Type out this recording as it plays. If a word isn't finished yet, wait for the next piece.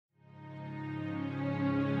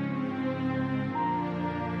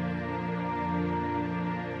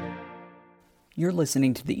You're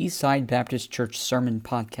listening to the Eastside Baptist Church Sermon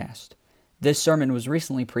Podcast. This sermon was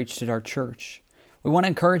recently preached at our church. We want to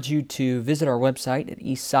encourage you to visit our website at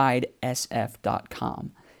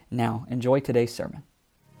eastsidesf.com. Now, enjoy today's sermon.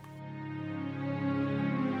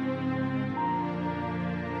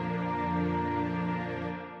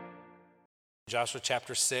 Joshua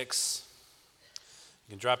chapter 6.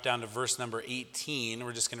 You can drop down to verse number 18.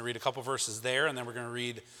 We're just going to read a couple verses there, and then we're going to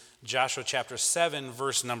read Joshua chapter 7,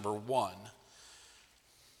 verse number 1.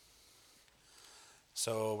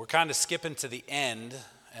 So we're kind of skipping to the end,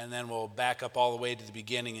 and then we'll back up all the way to the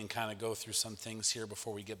beginning and kind of go through some things here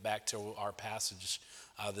before we get back to our passage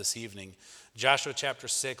this evening. Joshua chapter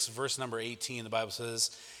 6, verse number 18, the Bible says,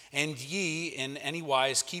 "And ye in any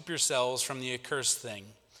wise keep yourselves from the accursed thing,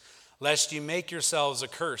 lest you make yourselves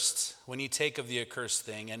accursed when ye take of the accursed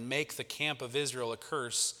thing, and make the camp of Israel a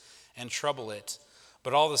curse and trouble it.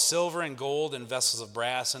 But all the silver and gold and vessels of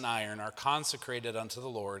brass and iron are consecrated unto the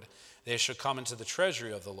Lord. They shall come into the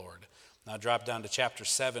treasury of the Lord." Now drop down to chapter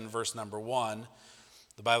 7, verse number 1.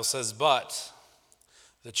 The Bible says, "But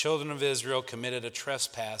the children of Israel committed a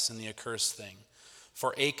trespass in the accursed thing.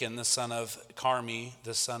 For Achan, the son of Carmi,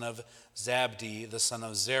 the son of Zabdi, the son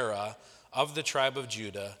of Zerah, of the tribe of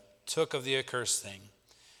Judah, took of the accursed thing.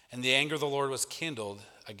 And the anger of the Lord was kindled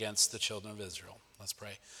against the children of Israel." Let's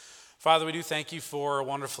pray. Father, we do thank you for a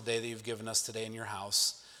wonderful day that you've given us today in your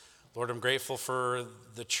house. Lord, I'm grateful for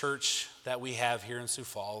the church that we have here in Sioux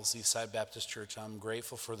Falls, Eastside Baptist Church. I'm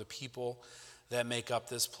grateful for the people that make up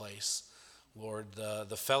this place. Lord,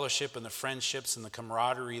 the fellowship and the friendships and the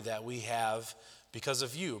camaraderie that we have because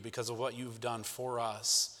of you, because of what you've done for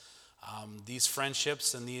us. These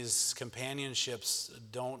friendships and these companionships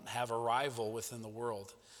don't have a rival within the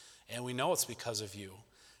world. And we know it's because of you.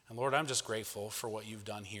 And Lord, I'm just grateful for what you've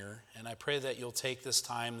done here. And I pray that you'll take this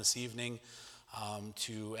time this evening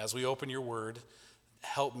to, as we open your word,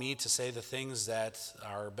 help me to say the things that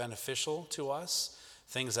are beneficial to us,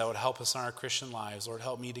 things that would help us in our Christian lives. Lord,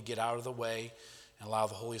 help me to get out of the way and allow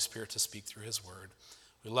the Holy Spirit to speak through his word.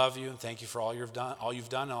 We love you and thank you for all you've done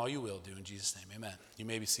and all you will do. In Jesus' name, amen. You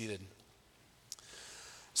may be seated.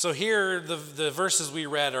 So here, the verses we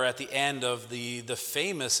read are at the end of the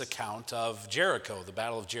famous account of Jericho, the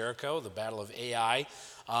Battle of Jericho, the Battle of Ai.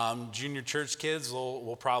 Junior church kids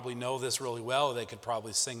will probably know this really well. They could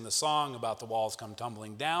probably sing the song about the walls come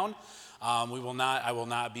tumbling down. I will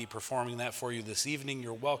not be performing that for you this evening.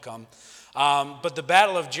 You're welcome. But the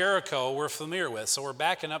Battle of Jericho we're familiar with. So we're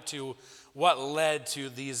backing up to what led to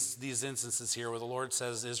these instances here where the Lord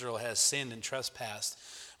says Israel has sinned and trespassed.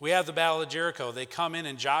 We have the Battle of Jericho. They come in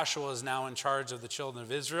and Joshua is now in charge of the children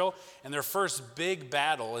of Israel. And their first big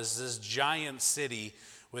battle is this giant city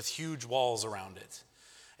with huge walls around it.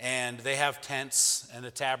 And they have tents and a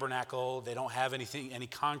tabernacle. They don't have any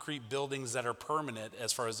concrete buildings that are permanent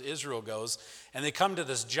as far as Israel goes. And they come to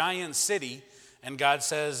this giant city and God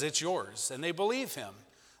says, "It's yours." And they believe him.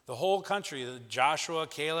 The whole country, Joshua,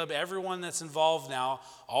 Caleb, everyone that's involved now,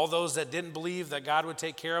 all those that didn't believe that God would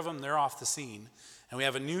take care of them, they're off the scene. And we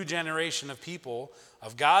have a new generation of people,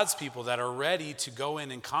 of God's people, that are ready to go in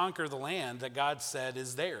and conquer the land that God said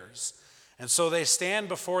is theirs. And so they stand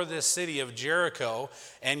before this city of Jericho,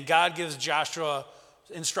 and God gives Joshua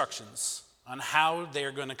instructions on how they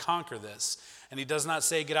are going to conquer this. And he does not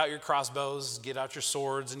say, get out your crossbows, get out your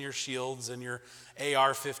swords and your shields and your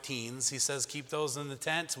AR-15s. He says, keep those in the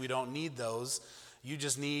tent. We don't need those. You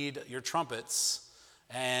just need your trumpets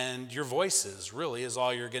and your voices, really, is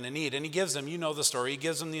all you're going to need. And he gives them, you know the story, he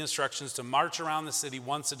gives them the instructions to march around the city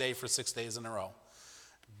once a day for 6 days in a row.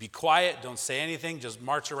 Be quiet, don't say anything, just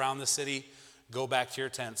march around the city, go back to your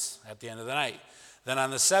tents at the end of the night. Then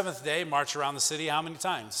on the seventh day, march around the city how many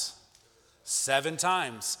times? 7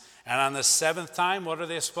 times. And on the 7th time, what are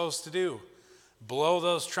they supposed to do? Blow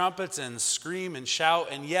those trumpets and scream and shout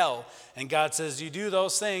and yell. And God says, you do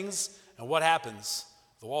those things, and what happens?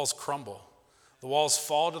 The walls crumble. The walls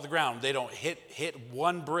fall to the ground. They don't hit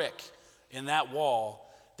one brick in that wall.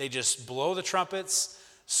 They just blow the trumpets,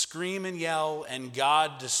 scream and yell, and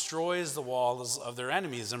God destroys the walls of their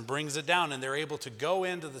enemies and brings it down. And they're able to go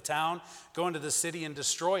into the town, go into the city and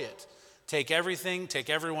destroy it. Take everything, take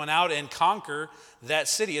everyone out, and conquer that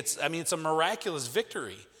city. It's a miraculous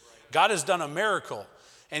victory. God has done a miracle.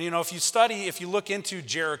 And if you look into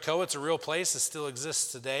Jericho, it's a real place. It still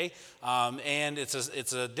exists today, and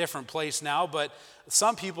it's a different place now. But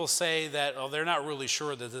some people say that they're not really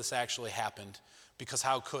sure that this actually happened, because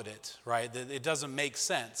how could it, right? It doesn't make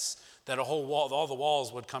sense that a whole wall, all the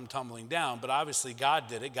walls would come tumbling down. But obviously God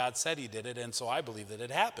did it. God said he did it, and so I believe that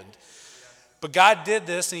it happened. But God did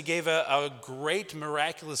this, and he gave a great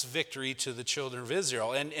miraculous victory to the children of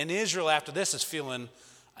Israel. And Israel after this is feeling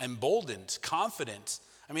emboldened, confident.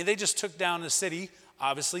 I mean, they just took down the city.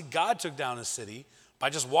 Obviously, God took down the city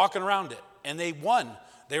by just walking around it. And they won.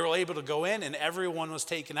 They were able to go in, and everyone was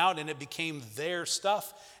taken out, and it became their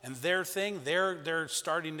stuff and their thing. They're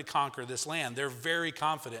starting to conquer this land. They're very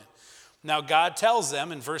confident. Now, God tells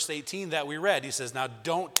them in verse 18 that we read, he says, now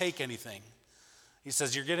don't take anything. He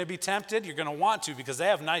says, you're going to be tempted. You're going to want to because they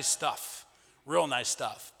have nice stuff, real nice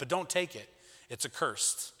stuff. But don't take it. It's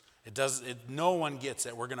accursed. No one gets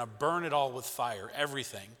it. We're going to burn it all with fire,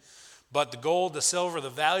 everything. But the gold, the silver,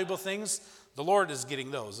 the valuable things, the Lord is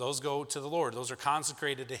getting those. Those go to the Lord. Those are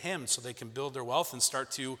consecrated to him so they can build their wealth and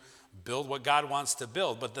start to build what God wants to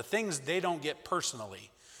build. But the things they don't get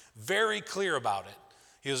personally. Very clear about it.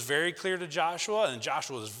 He was very clear to Joshua, and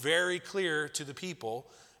Joshua was very clear to the people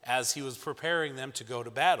as he was preparing them to go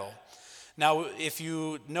to battle. Now, if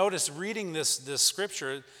you notice reading this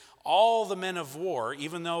scripture, all the men of war,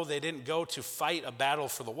 even though they didn't go to fight a battle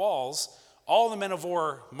for the walls, all the men of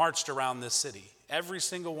war marched around this city. Every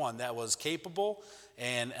single one that was capable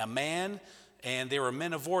and a man, and they were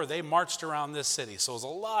men of war, they marched around this city. So it was a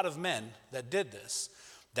lot of men that did this.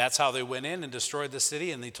 That's how they went in and destroyed the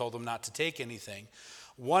city, and they told them not to take anything.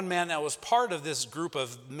 One man that was part of this group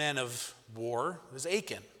of men of war was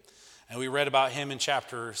Achan. And we read about him in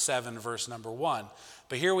chapter 7, verse number 1.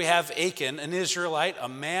 But here we have Achan, an Israelite, a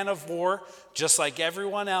man of war, just like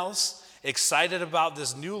everyone else, excited about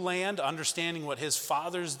this new land, understanding what his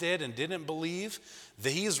fathers did and didn't believe,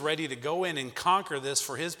 that he's ready to go in and conquer this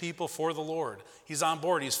for his people, for the Lord. He's on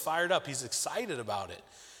board. He's fired up. He's excited about it.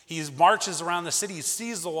 He marches around the city. He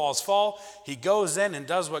sees the walls fall. He goes in and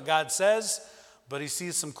does what God says, but he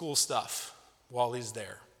sees some cool stuff while he's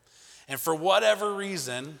there. And for whatever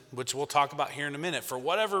reason, which we'll talk about here in a minute, for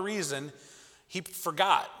whatever reason, he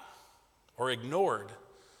forgot or ignored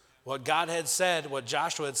what God had said, what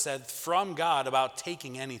Joshua had said from God about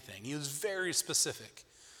taking anything. He was very specific.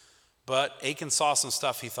 But Achan saw some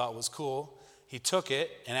stuff he thought was cool. He took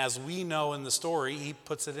it, and as we know in the story, he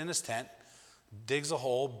puts it in his tent, digs a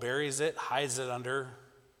hole, buries it, hides it under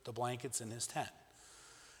the blankets in his tent.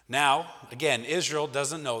 Now, again, Israel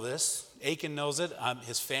doesn't know this. Achan knows it.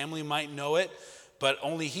 His family might know it. But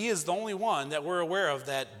only he is the only one that we're aware of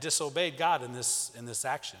that disobeyed God in this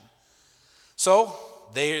action. So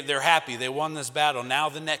they're happy. They won this battle. Now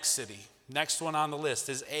the next city, next one on the list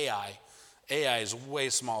is Ai. Ai is way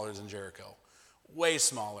smaller than Jericho. Way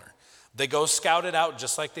smaller. They go scout it out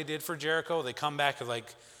just like they did for Jericho. They come back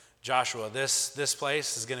like, Joshua, this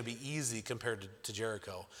place is going to be easy compared to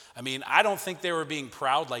Jericho. I mean, I don't think they were being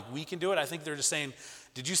proud like we can do it. I think they're just saying,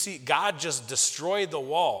 did you see, God just destroyed the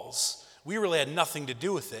walls. We really had nothing to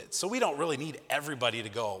do with it. So we don't really need everybody to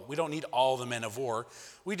go. We don't need all the men of war.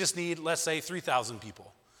 We just need, let's say, 3,000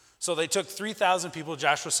 people. So they took 3,000 people.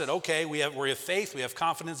 Joshua said, okay, we have faith. We have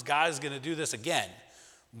confidence. God is going to do this again.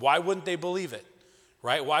 Why wouldn't they believe it?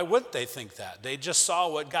 Right? Why wouldn't they think that? They just saw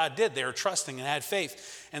what God did. They were trusting and had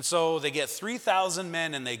faith. And so they get 3,000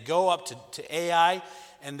 men and they go up to Ai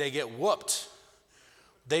and they get whooped.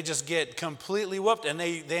 They just get completely whooped and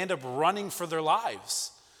they end up running for their lives.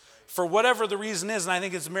 For whatever the reason is, and I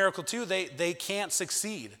think it's a miracle too, they can't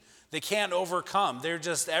succeed. They can't overcome. They're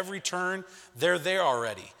just every turn, they're there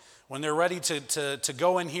already. When they're ready to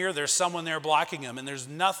go in here, there's someone there blocking them, and there's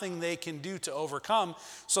nothing they can do to overcome,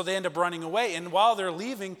 so they end up running away. And while they're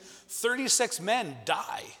leaving, 36 men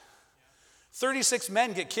die. 36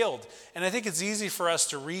 men get killed. And I think it's easy for us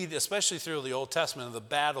to read, especially through the Old Testament, of the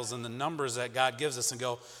battles and the numbers that God gives us and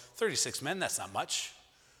go, 36 men, that's not much.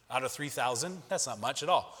 Out of 3,000, that's not much at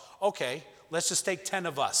all. Okay, let's just take 10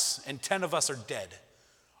 of us, and 10 of us are dead.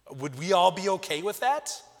 Would we all be okay with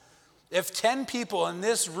that? If 10 people in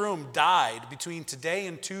this room died between today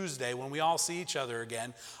and Tuesday when we all see each other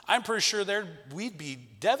again, I'm pretty sure we'd be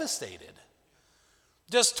devastated.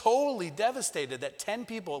 Just totally devastated that 10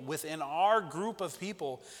 people within our group of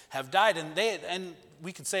people have died. And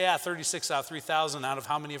we could say, 36 out of 3,000 out of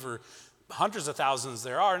how many ever hundreds of thousands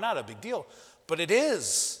there are, not a big deal. But it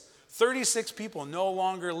is. 36 people no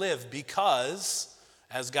longer live because,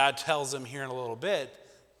 as God tells them here in a little bit,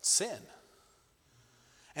 sin.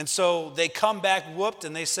 And so they come back whooped,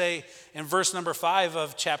 and they say in verse number 5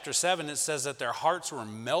 of chapter 7, it says that their hearts were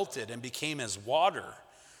melted and became as water.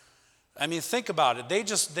 I mean, think about it. They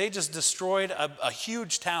just destroyed a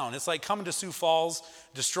huge town. It's like coming to Sioux Falls,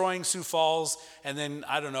 destroying Sioux Falls, and then,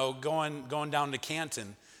 I don't know, going down to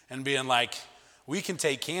Canton and being like, we can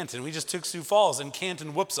take Canton. We just took Sioux Falls, and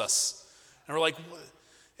Canton whoops us. And we're like,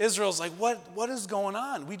 Israel's like, what is going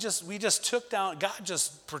on? We just took down, God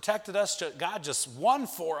just protected us, God just won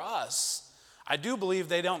for us. I do believe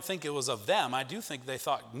they don't think it was of them. I do think they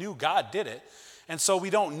knew God did it. And so we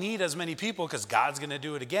don't need as many people because God's going to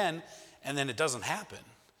do it again, and then it doesn't happen.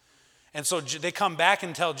 And so they come back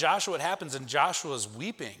and tell Joshua what happens, and Joshua's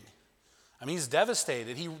weeping. I mean, he's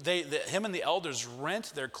devastated. Him and the elders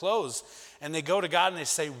rent their clothes, and they go to God and they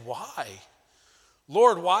say, why?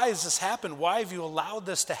 Lord, why has this happened? Why have you allowed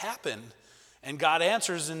this to happen? And God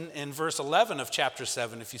answers in verse 11 of chapter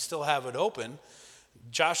 7, if you still have it open.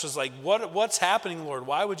 Joshua's like, what's happening, Lord?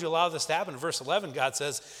 Why would you allow this to happen? In verse 11, God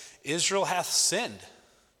says, Israel hath sinned.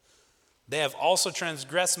 They have also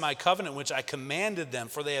transgressed my covenant, which I commanded them,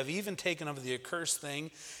 for they have even taken of the accursed thing,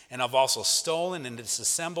 and have also stolen and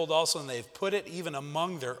disassembled also, and they've put it even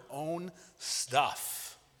among their own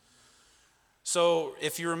stuff. So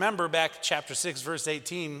if you remember back chapter 6, verse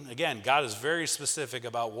 18, again, God is very specific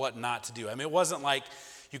about what not to do. I mean, it wasn't like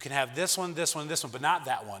you can have this one, but not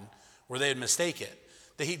that one, where they'd mistake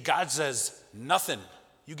it. God says, nothing.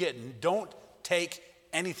 Don't take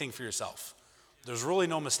anything for yourself. There's really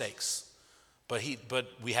no mistakes. But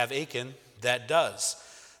we have Achan that does.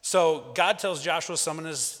 So God tells Joshua someone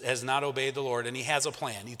has not obeyed the Lord, and he has a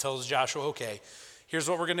plan. He tells Joshua, okay, here's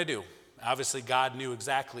what we're going to do. Obviously, God knew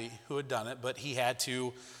exactly who had done it, but he had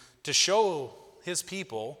to show his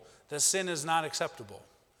people that sin is not acceptable,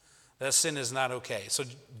 that sin is not okay. So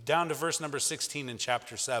down to verse number 16 in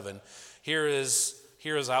chapter 7, here is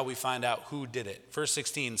how we find out who did it. Verse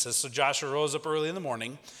 16 says, so Joshua rose up early in the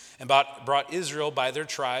morning and brought Israel by their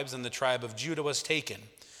tribes, and the tribe of Judah was taken.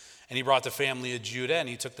 And he brought the family of Judah, and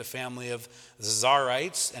he took the family of the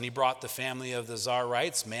Zarites, and he brought the family of the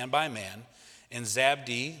Zarites man by man, and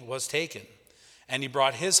Zabdi was taken. And he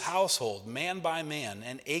brought his household man by man,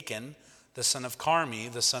 and Achan, the son of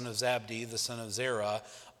Carmi, the son of Zabdi, the son of Zerah,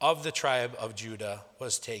 of the tribe of Judah,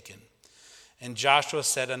 was taken. And Joshua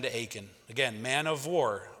said unto Achan, again, man of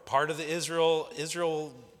war, part of the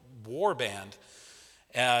Israel war band.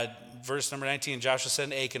 Verse number 19, Joshua said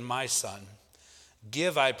unto Achan, my son,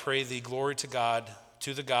 give, I pray thee, glory to God,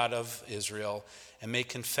 to the God of Israel, and make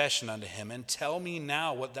confession unto him, and tell me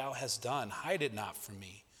now what thou hast done. Hide it not from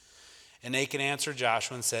me. And Achan answered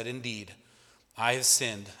Joshua and said, indeed, I have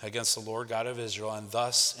sinned against the Lord God of Israel, and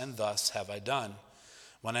thus have I done.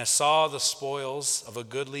 When I saw the spoils of a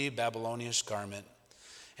goodly Babylonian garment,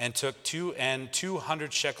 and took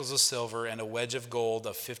 200 shekels of silver and a wedge of gold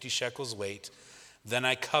of 50 shekels weight, then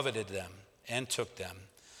I coveted them and took them.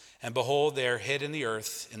 And behold, they are hid in the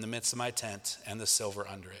earth in the midst of my tent, and the silver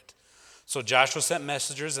under it. So Joshua sent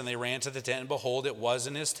messengers, and they ran to the tent, and behold, it was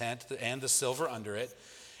in his tent, and the silver under it.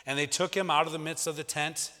 And they took him out of the midst of the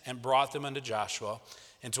tent, and brought them unto Joshua,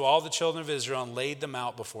 and to all the children of Israel, and laid them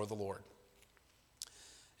out before the Lord.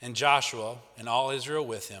 And Joshua, and all Israel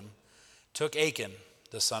with him, took Achan,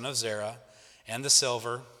 the son of Zerah, and the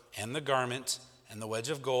silver, and the garment, and the wedge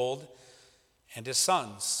of gold, and his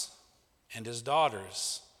sons, and his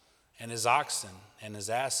daughters, and his oxen, and his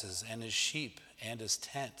asses, and his sheep, and his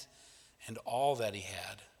tent, and all that he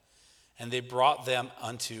had. And they brought them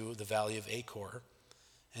unto the valley of Achor.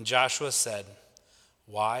 And Joshua said,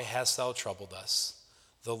 why hast thou troubled us?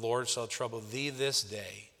 The Lord shall trouble thee this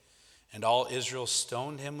day. And all Israel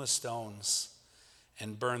stoned him with stones,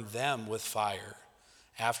 and burned them with fire,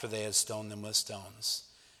 after they had stoned them with stones.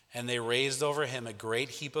 And they raised over him a great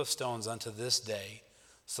heap of stones unto this day.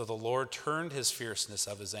 So the Lord turned his fierceness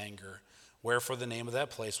of his anger, wherefore the name of that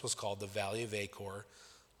place was called the Valley of Achor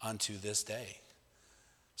unto this day.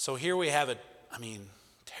 So here we have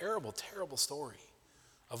terrible, terrible story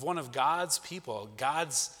of one of God's people,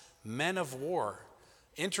 God's men of war,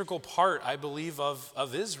 integral part, I believe,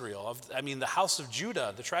 of Israel, the house of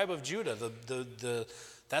Judah, the tribe of Judah.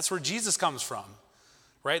 That's where Jesus comes from,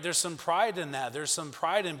 right? There's some pride in that. There's some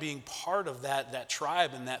pride in being part of that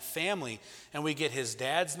tribe and that family. And we get his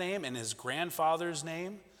dad's name and his grandfather's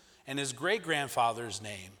name and his great-grandfather's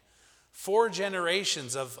name. 4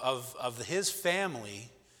 generations of his family,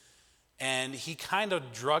 and he kind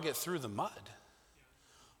of drug it through the mud.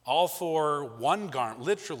 All for one garment,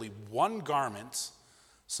 literally one garment,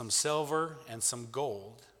 some silver and some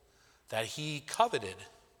gold that he coveted,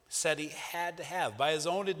 said he had to have by his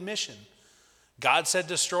own admission. God said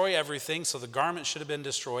destroy everything, so the garment should have been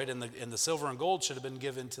destroyed, and the silver and gold should have been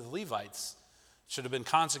given to the Levites, should have been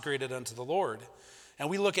consecrated unto the Lord. And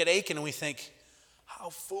we look at Achan and we think, how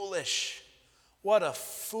foolish. What a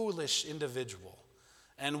foolish individual.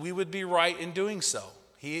 And we would be right in doing so.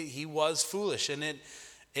 He was foolish, and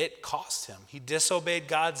it cost him. He disobeyed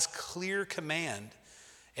God's clear command.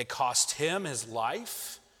 It cost him his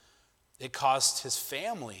life. It cost his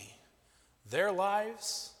family, their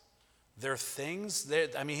lives, their things.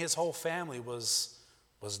 His whole family was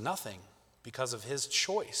nothing because of his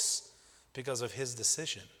choice, because of his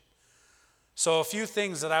decision. So a few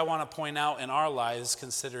things that I want to point out in our lives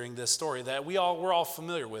considering this story that we're all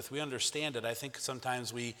familiar with. We understand it. I think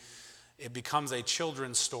sometimes it becomes a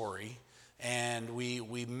children's story, and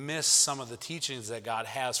we miss some of the teachings that God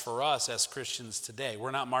has for us as Christians today.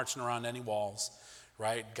 We're not marching around any walls,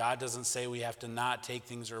 right? God doesn't say we have to not take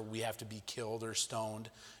things or we have to be killed or stoned.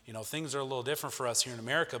 Things are a little different for us here in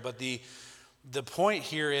America, but the point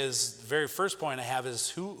here is, the very first point I have is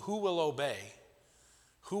who will obey?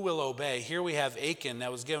 Who will obey? Here we have Achan that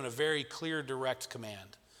was given a very clear, direct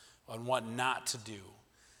command on what not to do.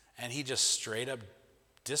 And he just straight up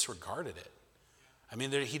disregarded it.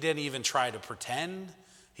 He didn't even try to pretend.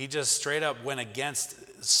 He just straight up went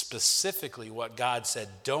against specifically what God said,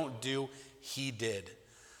 don't do, he did.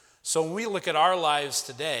 So when we look at our lives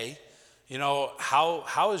today,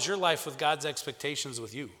 how is your life with God's expectations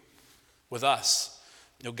with you, with us?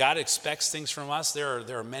 God expects things from us. There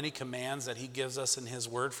are many commands that he gives us in his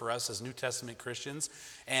word for us as New Testament Christians.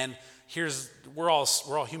 And we're all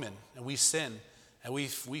human, and we sin, and we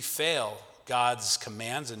fail God's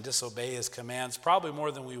commands and disobey his commands probably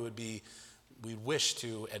more than we wish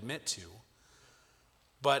to admit to.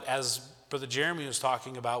 But as Brother Jeremy was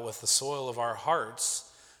talking about with the soil of our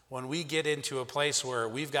hearts, when we get into a place where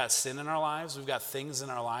we've got sin in our lives, we've got things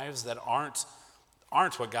in our lives that aren't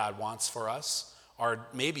what God wants for us, or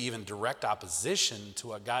maybe even direct opposition to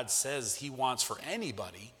what God says he wants for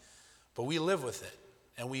anybody, but we live with it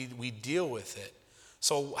and we deal with it.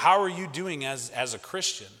 So how are you doing as a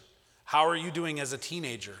Christian? How are you doing as a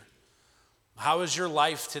teenager? How is your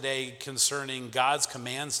life today concerning God's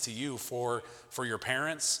commands to you for your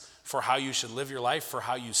parents, for how you should live your life, for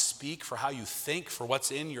how you speak, for how you think, for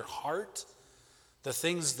what's in your heart? The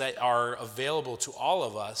things that are available to all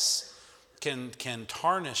of us can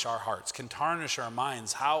tarnish our hearts, can tarnish our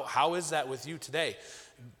minds. How is that with you today?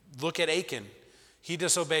 Look at Achan. He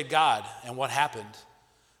disobeyed God, and what happened?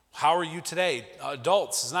 How are you today?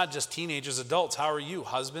 Adults, it's not just teenagers, adults. How are you?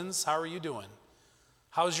 Husbands, how are you doing?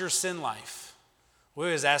 How's your sin life? We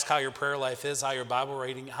always ask how your prayer life is, how your Bible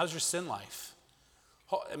reading. How's your sin life?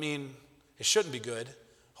 It shouldn't be good.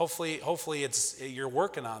 Hopefully you're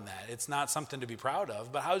working on that. It's not something to be proud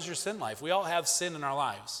of, but how's your sin life? We all have sin in our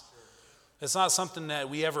lives. It's not something that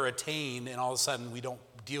we ever attain and all of a sudden we don't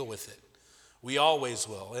deal with it. We always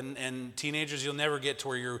will. And teenagers, you'll never get to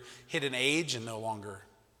where you're hit an age and no longer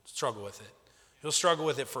struggle with it. You'll struggle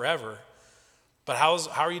with it forever. But how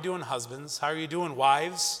are you doing, husbands? How are you doing,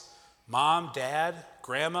 wives? Mom, dad,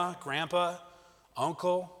 grandma, grandpa,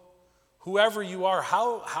 uncle, whoever you are,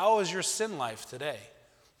 how is your sin life today?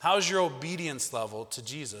 How is your obedience level to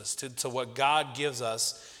Jesus, to what God gives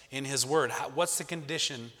us in his word? What's the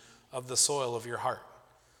condition of the soil of your heart?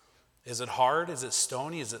 Is it hard? Is it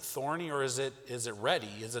stony? Is it thorny? Or is it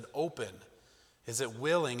ready? Is it open? Is it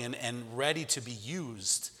willing and ready to be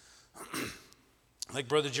used? Like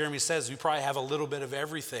Brother Jeremy says, we probably have a little bit of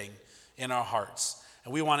everything in our hearts.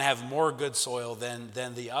 And we want to have more good soil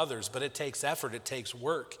than the others. But it takes effort. It takes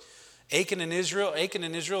work. Achan and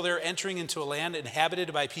Israel, they're entering into a land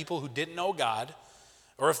inhabited by people who didn't know God.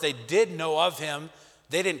 Or if they did know of him,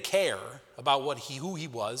 they didn't care about who he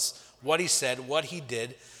was, what he said, what he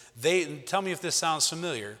did. Tell me if this sounds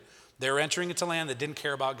familiar. They were entering into land that didn't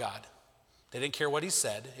care about God. They didn't care what he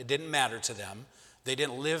said. It didn't matter to them. They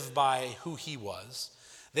didn't live by who he was.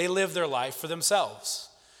 They lived their life for themselves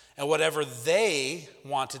and whatever they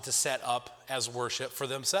wanted to set up as worship for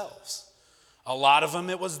themselves. A lot of them,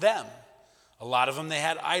 it was them. A lot of them, they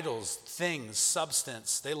had idols, things,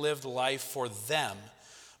 substance. They lived life for them.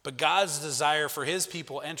 But God's desire for his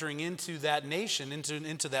people entering into that nation,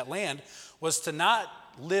 into that land, was to not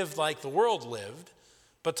live like the world lived,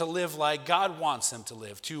 but to live like God wants them to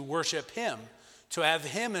live, to worship him, to have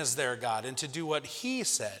him as their God, and to do what he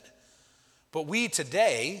said. But we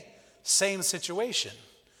today, same situation.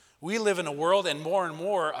 We live in a world and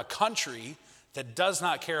more a country that does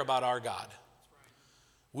not care about our God.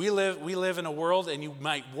 We live in a world, and you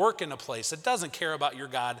might work in a place that doesn't care about your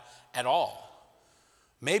God at all.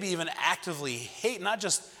 Maybe even actively hate, not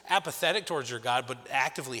just apathetic towards your God, but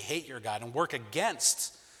actively hate your God and work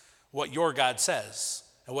against what your God says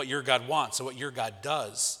and what your God wants and what your God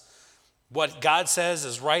does. What God says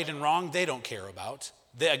is right and wrong, they don't care about.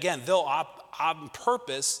 They'll on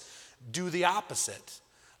purpose do the opposite.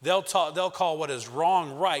 They'll call what is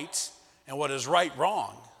wrong right and what is right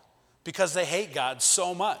wrong because they hate God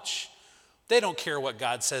so much. They don't care what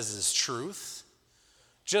God says is truth.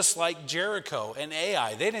 Just like Jericho and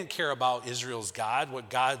Ai, they didn't care about Israel's God, what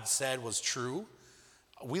God said was true.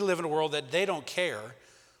 We live in a world that they don't care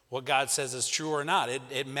what God says is true or not.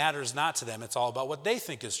 It matters not to them. It's all about what they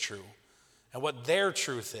think is true and what their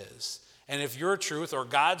truth is. And if your truth or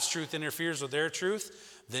God's truth interferes with their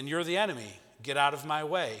truth, then you're the enemy. Get out of my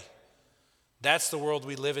way. That's the world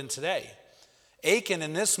we live in today. Achan,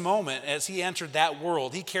 in this moment, as he entered that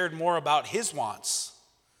world, he cared more about his wants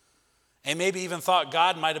and maybe even thought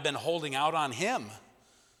God might have been holding out on him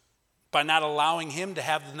by not allowing him to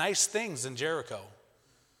have the nice things in Jericho.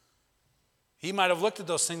 He might have looked at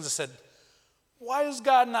those things and said, why is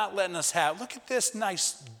God not letting us have? Look at this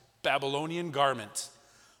nice Babylonian garment.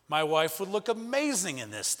 My wife would look amazing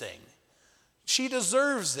in this thing. She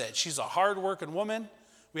deserves it. She's a hardworking woman.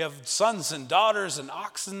 We have sons and daughters and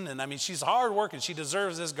oxen, and she's hardworking. She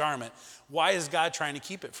deserves this garment. Why is God trying to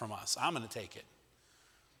keep it from us? I'm going to take it.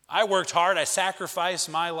 I worked hard. I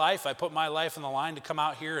sacrificed my life. I put my life on the line to come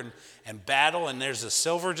out here and battle, and there's a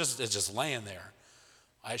silver it's just laying there.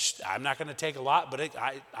 I'm not going to take a lot, but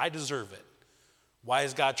I deserve it. Why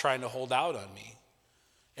is God trying to hold out on me?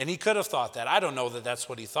 And he could have thought that. I don't know that that's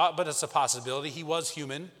what he thought, but it's a possibility. He was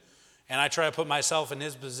human, and I try to put myself in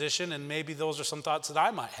his position, and maybe those are some thoughts that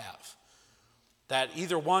I might have. That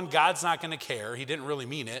either one, God's not going to care. He didn't really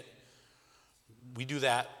mean it. We do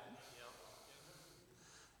that.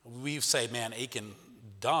 We say, man, Achan,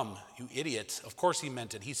 dumb, you idiot. Of course he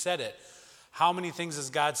meant it. He said it. How many things has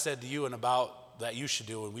God said to you and about that you should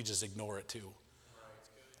do, and we just ignore it too?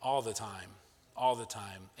 All the time. All the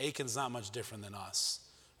time. Achan's not much different than us.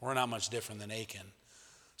 We're not much different than Achan.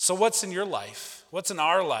 So what's in your life? What's in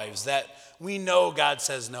our lives that we know God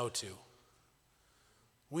says no to?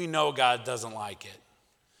 We know God doesn't like it.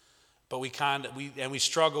 But we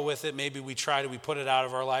struggle with it. Maybe we put it out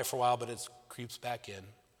of our life for a while, but it creeps back in.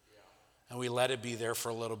 And we let it be there for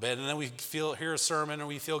a little bit. And then we hear a sermon and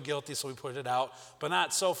we feel guilty, so we put it out. But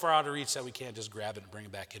not so far out of reach that we can't just grab it and bring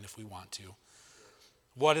it back in if we want to.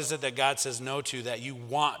 What is it that God says no to that you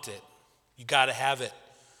want it? You got to have it.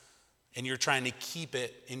 And you're trying to keep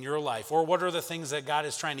it in your life. Or what are the things that God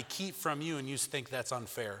is trying to keep from you and you think that's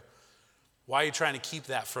unfair? Why are you trying to keep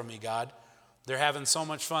that from me, God? They're having so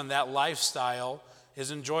much fun. That lifestyle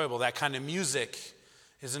is enjoyable. That kind of music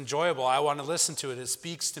is enjoyable. I want to listen to it. It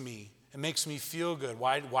speaks to me. It makes me feel good.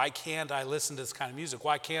 Why can't I listen to this kind of music?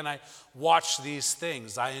 Why can't I watch these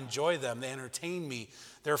things? I enjoy them. They entertain me.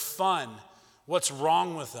 They're fun. What's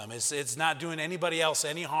wrong with them? It's not doing anybody else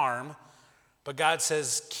any harm. But God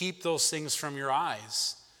says, keep those things from your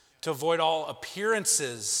eyes to avoid all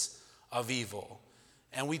appearances of evil.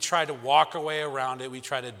 And we try to walk our way around it. We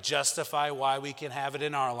try to justify why we can have it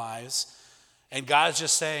in our lives. And God's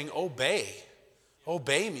just saying, obey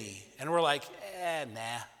me. And we're like,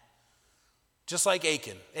 nah. Just like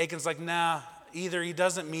Achan. Achan's like, nah, either he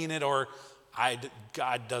doesn't mean it or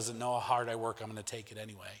God doesn't know how hard I work, I'm going to take it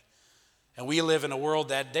anyway. And we live in a world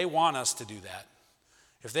that they want us to do that.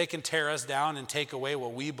 If they can tear us down and take away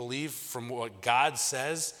what we believe from what God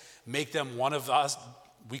says, make them one of us,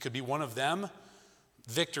 we could be one of them,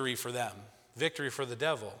 victory for them, victory for the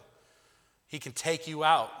devil. He can take you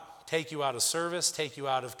out of service, take you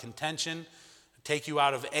out of contention, take you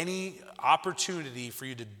out of any opportunity for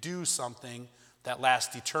you to do something that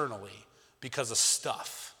lasts eternally because of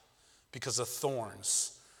stuff, because of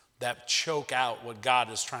thorns that choke out what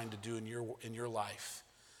God is trying to do in your life.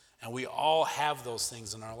 And we all have those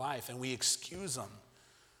things in our life, and we excuse them.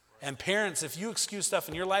 And parents, if you excuse stuff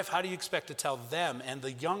in your life, how do you expect to tell them and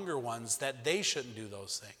the younger ones that they shouldn't do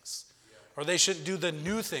those things? Or they shouldn't do the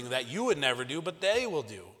new thing that you would never do, but they will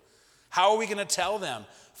do? How are we going to tell them?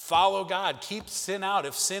 Follow God. Keep sin out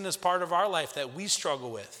if sin is part of our life that we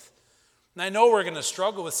struggle with. And I know we're going to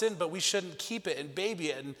struggle with sin, but we shouldn't keep it and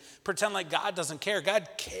baby it and pretend like God doesn't care. God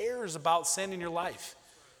cares about sin in your life.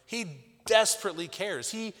 He desperately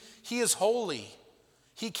cares. He is holy.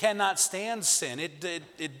 He cannot stand sin.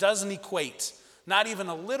 It doesn't equate, not even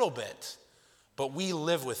a little bit. But we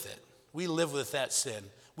live with it. We live with that sin.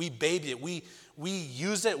 We baby it. We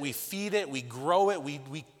use it. We feed it. We grow it.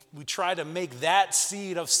 We try to make that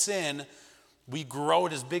seed of sin, we grow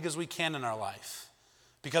it as big as we can in our life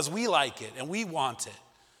because we like it and we want it.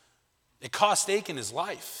 It cost Achan his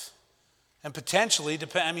life. And potentially,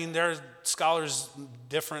 there are scholars'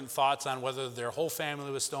 different thoughts on whether their whole family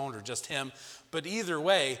was stoned or just him. But either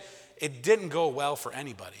way, it didn't go well for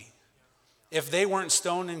anybody. If they weren't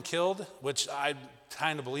stoned and killed, which I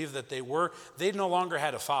kind of believe that they were, they no longer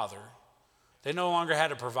had a father. They no longer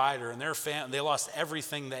had a provider, and their family, they lost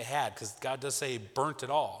everything they had because God does say he burnt it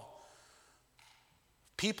all.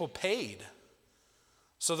 People paid.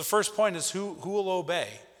 So the first point is who will obey?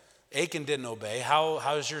 Achan didn't obey.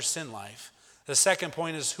 How's your sin life? The second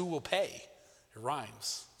point is who will pay? It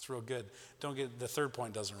rhymes. It's real good. The third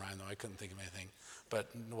point doesn't rhyme though. I couldn't think of anything. But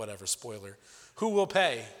whatever, spoiler. Who will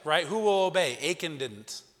pay, right? Who will obey? Achan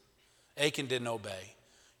didn't. Achan didn't obey.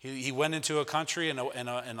 He went into a country and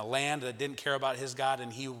a land that didn't care about his God,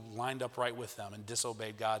 and he lined up right with them and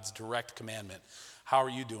disobeyed God's direct commandment. How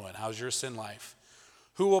are you doing? How's your sin life?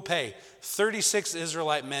 Who will pay? 36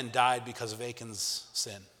 Israelite men died because of Achan's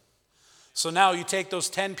sin. So now you take those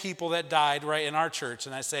 10 people that died right in our church,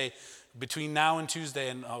 and I say, between now and Tuesday,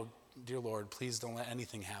 and oh, dear Lord, please don't let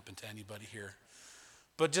anything happen to anybody here.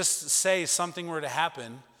 But just say something were to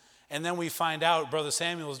happen, and then we find out Brother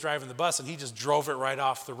Samuel was driving the bus, and he just drove it right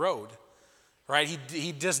off the road, right?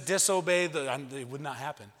 He just disobeyed, it would not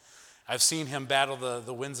happen. I've seen him battle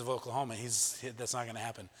the winds of Oklahoma. That's not going to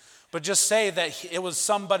happen. But just say that it was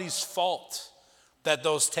somebody's fault that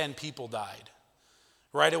those 10 people died.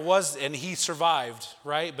 Right, it was, and he survived,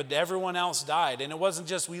 right? But everyone else died. And it wasn't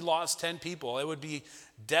just we lost 10 people. It would be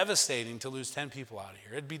devastating to lose 10 people out of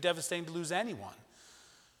here. It'd be devastating to lose anyone.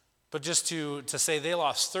 But just to say they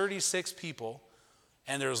lost 36 people,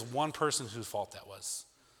 and there's one person whose fault that was.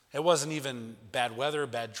 It wasn't even bad weather,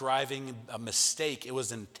 bad driving, a mistake. It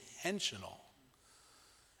was intentional.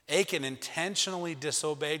 Achan intentionally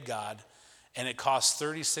disobeyed God, and it cost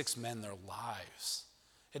 36 men their lives.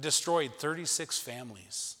 It destroyed 36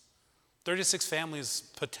 families. 36 families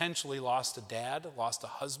potentially lost a dad, lost a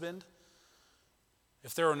husband.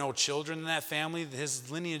 If there are no children in that family, his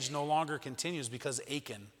lineage no longer continues because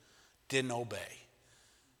Achan didn't obey.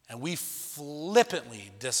 And we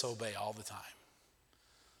flippantly disobey all the time.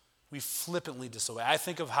 We flippantly disobey. I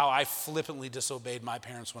think of how I flippantly disobeyed my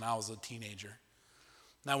parents when I was a teenager.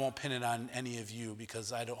 And I won't pin it on any of you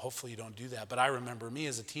because hopefully you don't do that. But I remember me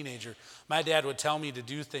as a teenager, my dad would tell me to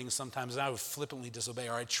do things sometimes and I would flippantly disobey,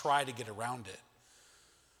 or I'd try to get around it.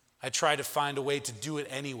 I'd try to find a way to do it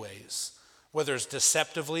anyways, whether it's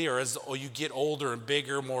deceptively or as you get older and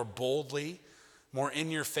bigger, more boldly, more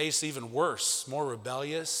in your face, even worse, more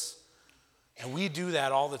rebellious. And we do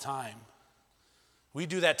that all the time. We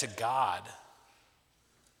do that to God.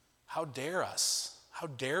 How dare us? How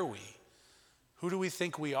dare we? Who do we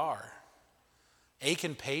think we are?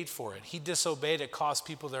 Achan paid for it. He disobeyed. It cost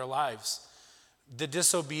people their lives. The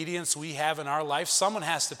disobedience we have in our life, someone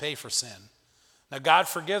has to pay for sin. Now, God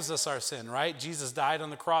forgives us our sin, right? Jesus died on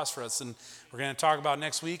the cross for us, and we're going to talk about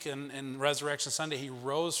next week in Resurrection Sunday. He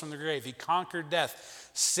rose from the grave. He conquered death.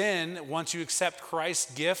 Sin, once you accept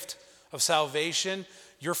Christ's gift of salvation,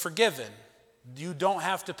 you're forgiven. You don't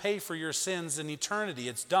have to pay for your sins in eternity.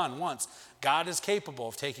 It's done once. God is capable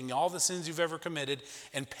of taking all the sins you've ever committed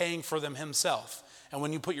and paying for them himself. And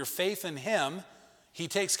when you put your faith in him, he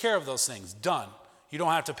takes care of those things. Done. You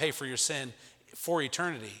don't have to pay for your sin for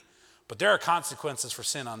eternity. But there are consequences for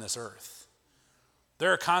sin on this earth.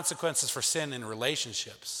 There are consequences for sin in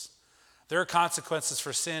relationships. There are consequences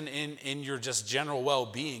for sin in your just general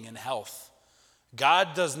well-being and health.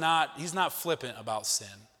 He's not flippant about sin.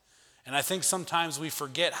 And I think sometimes we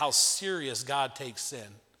forget how serious God takes sin.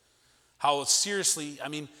 How seriously,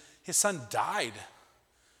 his son died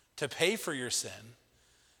to pay for your sin,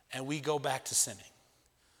 and we go back to sinning.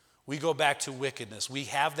 We go back to wickedness. We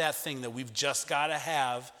have that thing that we've just got to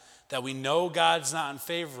have that we know God's not in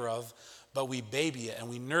favor of, but we baby it and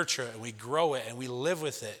we nurture it and we grow it and we live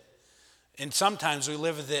with it. And sometimes we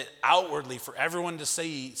live with it outwardly for everyone to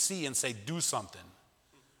see and say, do something.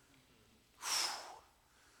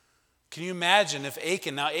 Can you imagine if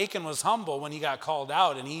Achan was humble when he got called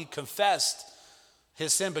out and he confessed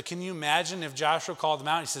his sin, but can you imagine if Joshua called him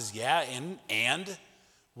out and he says, yeah, and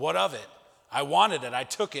what of it? I wanted it, I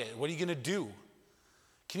took it, what are you going to do?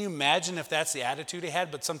 Can you imagine if that's the attitude he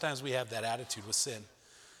had? But sometimes we have that attitude with sin.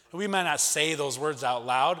 And we might not say those words out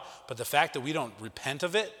loud, but the fact that we don't repent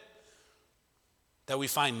of it, that we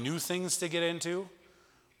find new things to get into,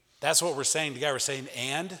 that's what we're saying to God. We're saying,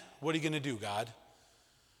 and what are you going to do, God?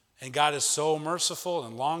 And God is so merciful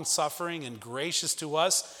and long-suffering and gracious to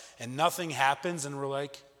us, and nothing happens, and we're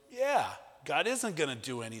like, yeah, God isn't going to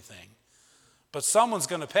do anything. But someone's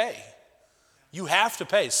going to pay. You have to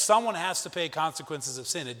pay. Someone has to pay consequences of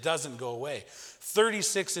sin. It doesn't go away.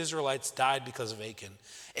 36 Israelites died because of Achan.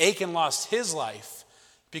 Achan lost his life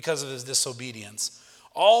because of his disobedience.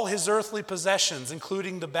 All his earthly possessions,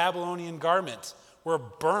 including the Babylonian garment, were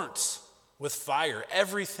burnt with fire.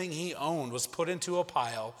 Everything he owned was put into a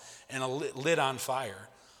pile and lit on fire.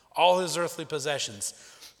 All his earthly possessions,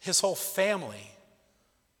 his whole family,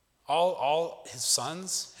 all his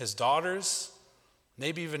sons, his daughters,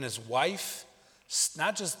 maybe even his wife,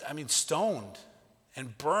 stoned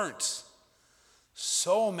and burnt.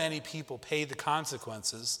 So many people paid the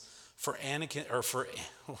consequences for Anakin, or for...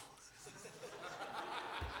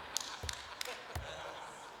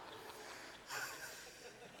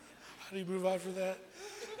 How do you move on for that?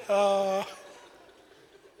 Oh,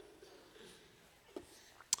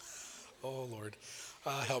 Lord,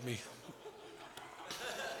 help me.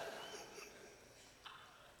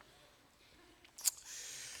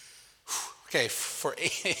 Okay, for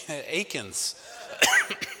Achan's.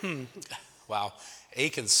 Wow,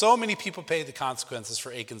 Achan. So many people paid the consequences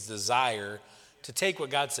for Achan's desire to take what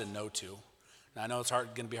God said no to. Now, I know it's going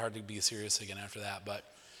to be hard to be serious again after that, but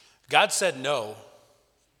God said no,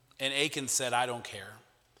 and Achan said, I don't care.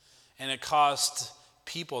 And it cost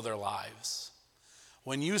people their lives.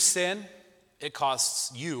 When you sin, it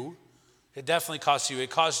costs you. It definitely costs you. It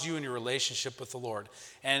costs you in your relationship with the Lord.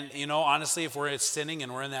 And, honestly, if we're sinning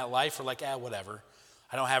and we're in that life, we're like, whatever.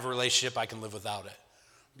 I don't have a relationship. I can live without it.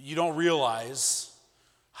 You don't realize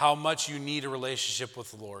how much you need a relationship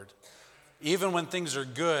with the Lord. Even when things are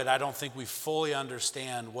good, I don't think we fully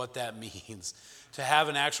understand what that means. To have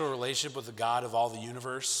an actual relationship with the God of all the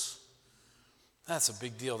universe, that's a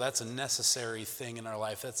big deal. That's a necessary thing in our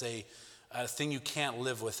life. That's a thing you can't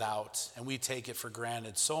live without, and we take it for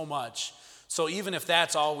granted so much. So even if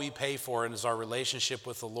that's all we pay for and is our relationship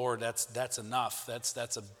with the Lord, that's enough.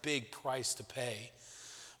 That's a big price to pay.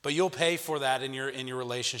 But you'll pay for that in your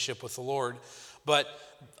relationship with the Lord. But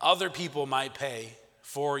other people might pay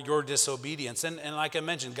for your disobedience. And like I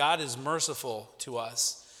mentioned, God is merciful to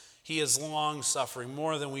us. He is long-suffering,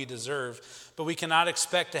 more than we deserve. But we cannot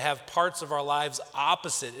expect to have parts of our lives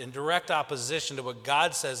opposite, in direct opposition to what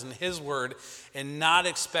God says in His Word, and not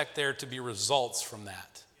expect there to be results from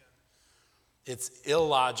that. It's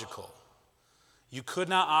illogical. You could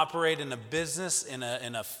not operate in a business, in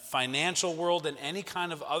a financial world, in any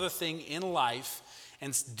kind of other thing in life,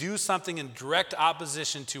 and do something in direct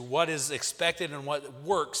opposition to what is expected and what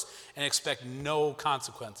works, and expect no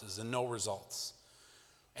consequences and no results.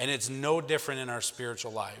 And it's no different in our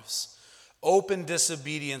spiritual lives. Open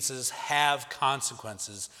disobediences have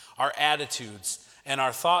consequences. Our attitudes and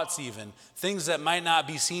our thoughts even. Things that might not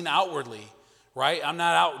be seen outwardly, right? I'm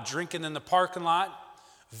not out drinking in the parking lot,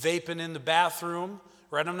 vaping in the bathroom,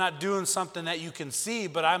 right? I'm not doing something that you can see,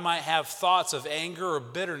 but I might have thoughts of anger or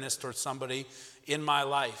bitterness towards somebody in my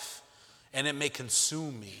life. And it may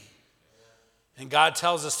consume me. And God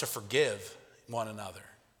tells us to forgive one another.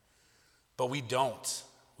 But we don't.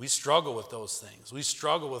 We struggle with those things. We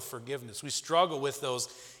struggle with forgiveness. We struggle with those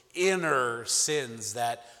inner sins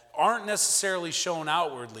that aren't necessarily shown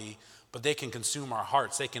outwardly, but they can consume our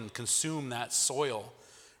hearts. They can consume that soil,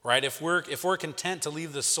 right? If we're content to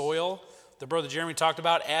leave the soil that Brother Jeremy talked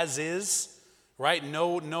about as is, right?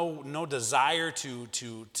 No desire to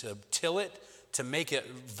till it, to make it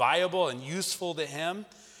viable and useful to Him.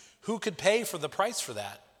 Who could pay for the price for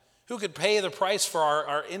that? Who could pay the price for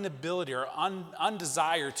our inability or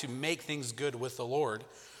undesire to make things good with the Lord?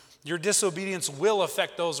 Your disobedience will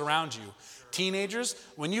affect those around you. Teenagers,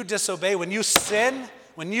 when you disobey, when you sin,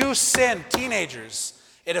 teenagers,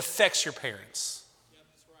 it affects your parents.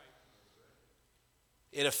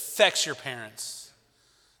 It affects your parents.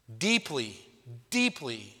 Deeply,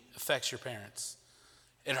 deeply affects your parents.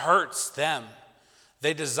 It hurts them.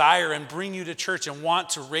 They desire and bring you to church and want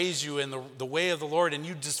to raise you in the way of the Lord, and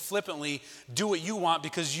you just flippantly do what you want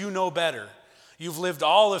because you know better. You've lived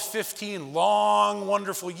all of 15 long,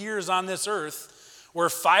 wonderful years on this earth, where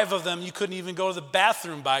 5 of them you couldn't even go to the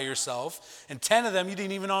bathroom by yourself, and 10 of them you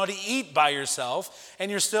didn't even know how to eat by yourself, and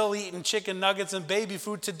you're still eating chicken nuggets and baby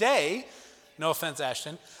food today. No offense,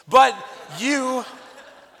 Ashton. But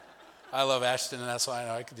I love Ashton, and that's why I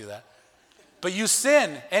know I can do that. But you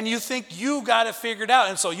sin, and you think you got it figured out.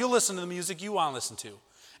 And so you'll listen to the music you want to listen to.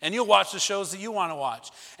 And you'll watch the shows that you want to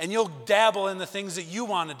watch. And you'll dabble in the things that you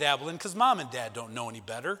want to dabble in, because mom and dad don't know any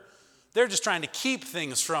better. They're just trying to keep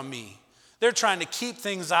things from me. They're trying to keep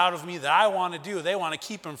things out of me that I want to do. They want to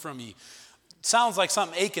keep them from me. Sounds like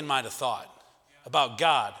something Achan might have thought about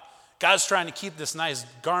God. God's trying to keep this nice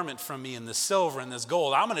garment from me and this silver and this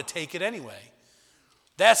gold. I'm going to take it anyway.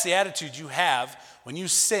 That's the attitude you have when you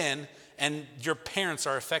sin and your parents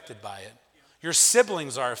are affected by it. Your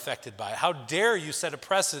siblings are affected by it. How dare you set a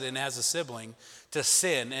precedent as a sibling to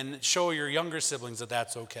sin and show your younger siblings that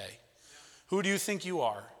that's okay? Who do you think you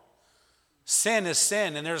are? Sin is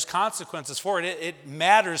sin, and there's consequences for it. It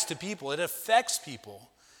matters to people. It affects people.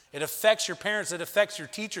 It affects your parents. It affects your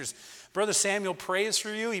teachers. Brother Samuel prays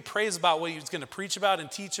for you. He prays about what he's going to preach about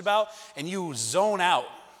and teach about, and you zone out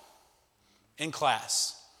in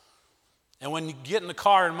class. And when you get in the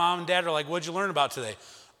car and mom and dad are like, what'd you learn about today?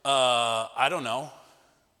 I don't know.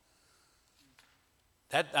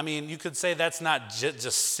 You could say that's not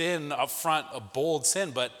just sin up front, a bold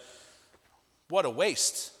sin, but what a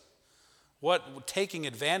waste. What taking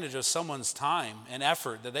advantage of someone's time and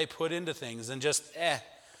effort that they put into things and just,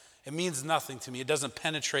 it means nothing to me. It doesn't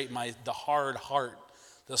penetrate the hard heart,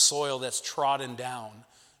 the soil that's trodden down,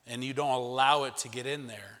 and you don't allow it to get in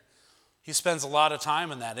there. He spends a lot of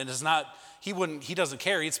time in that, and he doesn't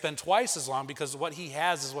care. He'd spend twice as long because what he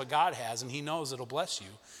has is what God has, and he knows it'll bless you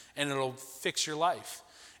and it'll fix your life.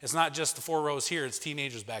 It's not just the 4 rows here, it's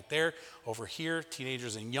teenagers back there, over here,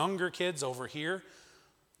 teenagers and younger kids over here.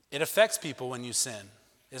 It affects people when you sin.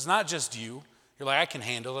 It's not just you. You're like, I can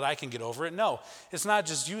handle it, I can get over it. No, it's not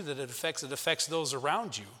just you that it affects those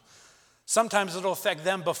around you. Sometimes it'll affect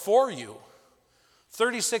them before you.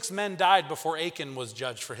 36 men died before Achan was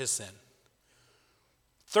judged for his sin.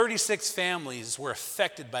 36 families were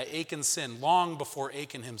affected by Achan's sin long before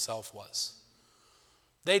Achan himself was.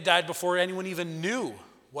 They died before anyone even knew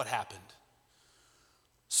what happened.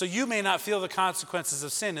 So you may not feel the consequences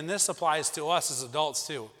of sin, and this applies to us as adults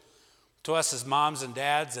too. To us as moms and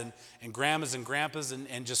dads and grandmas and grandpas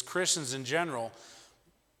and just Christians in general.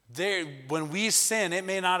 When we sin, it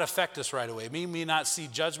may not affect us right away. We may not see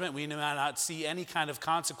judgment. We may not see any kind of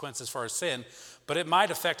consequences for our sin, but it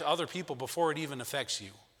might affect other people before it even affects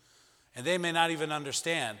you. And they may not even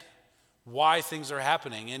understand why things are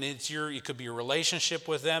happening. And it could be a relationship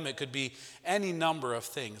with them. It could be any number of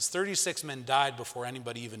things. 36 men died before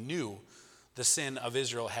anybody even knew the sin of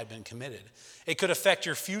Israel had been committed. It could affect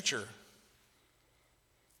your future.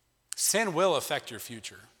 Sin will affect your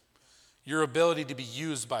future, your ability to be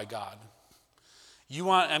used by God.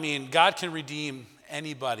 God can redeem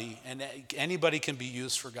anybody, and anybody can be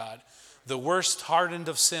used for God. The worst hardened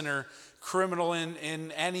of sinner, criminal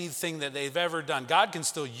in anything that they've ever done, God can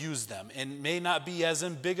still use them, and may not be as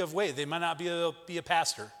in big of way. They might not be a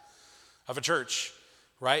pastor of a church,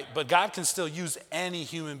 right? But God can still use any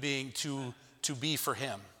human being to be for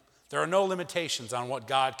him. There are no limitations on what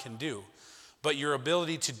God can do. But your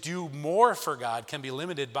ability to do more for God can be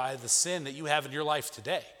limited by the sin that you have in your life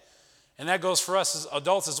today. And that goes for us as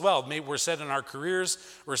adults as well. Maybe we're set in our careers,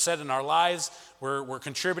 we're set in our lives, we're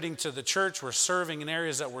contributing to the church, we're serving in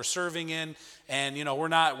areas that we're serving in, and we're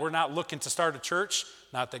not looking to start a church.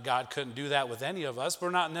 Not that God couldn't do that with any of us.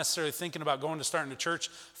 We're not necessarily thinking about going to starting a church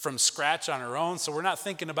from scratch on our own, so we're not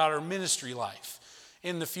thinking about our ministry life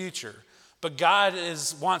in the future. But God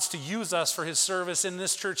wants to use us for his service in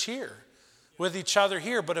this church here, with each other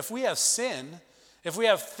here. But if we have sin, if we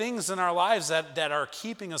have things in our lives that are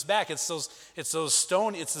keeping us back, it's the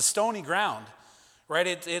stony ground, right?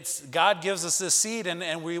 It's God gives us this seed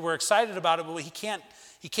and we were excited about it, but he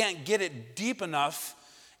can't get it deep enough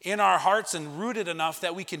in our hearts and rooted enough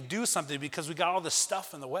that we can do something because we got all this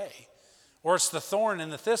stuff in the way. Or it's the thorn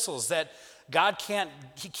and the thistles that God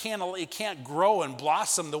it can't grow and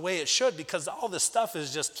blossom the way it should because all this stuff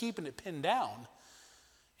is just keeping it pinned down.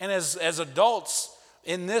 And as adults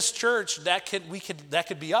in this church, that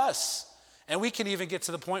could be us. And we can even get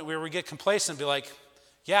to the point where we get complacent and be like,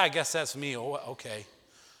 yeah, I guess that's me. Oh, okay.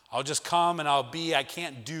 I'll just come and I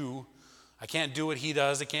can't do what he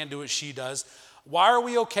does. I can't do what she does. Why are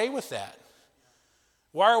we okay with that?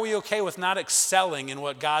 Why are we okay with not excelling in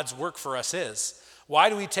what God's work for us is? Why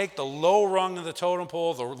do we take the low rung of the totem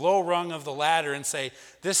pole, the low rung of the ladder and say,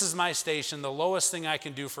 this is my station, the lowest thing I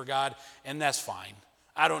can do for God, and that's fine.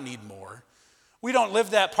 I don't need more. We don't live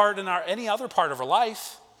that part in any other part of our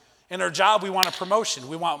life. In our job, we want a promotion.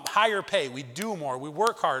 We want higher pay. We do more. We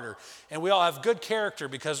work harder. And we all have good character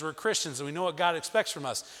because we're Christians and we know what God expects from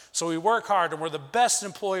us. So we work hard and we're the best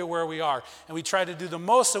employee where we are. And we try to do the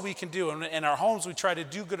most that we can do. And in our homes, we try to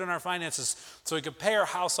do good in our finances so we can pay our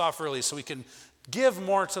house off early, so we can give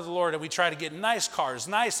more to the Lord. And we try to get nice cars,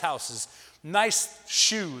 nice houses, nice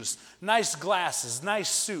shoes, nice glasses, nice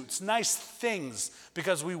suits, nice things,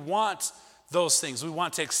 because we want those things. We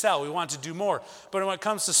want to excel. We want to do more. But when it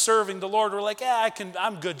comes to serving the Lord, we're like,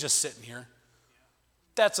 I'm good just sitting here.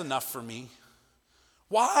 That's enough for me.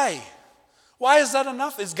 Why? Why is that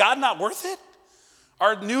enough? Is God not worth it?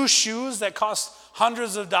 Are new shoes that cost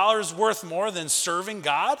hundreds of dollars worth more than serving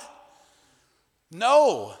God?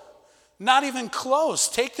 No, not even close.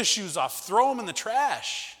 Take the shoes off. Throw them in the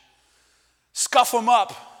trash. Scuff them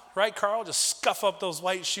up. Right, Carl? Just scuff up those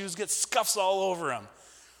white shoes. Get scuffs all over them.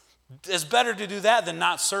 It's better to do that than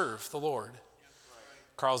not serve the Lord.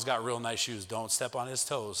 Carl's got real nice shoes. Don't step on his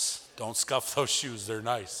toes. Don't scuff those shoes. They're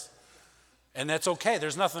nice. And that's okay.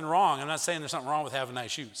 There's nothing wrong. I'm not saying there's something wrong with having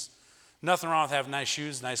nice shoes. Nothing wrong with having nice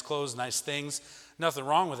shoes, nice clothes, nice things. Nothing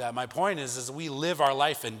wrong with that. My point is we live our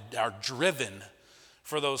life and are driven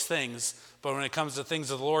for those things. But when it comes to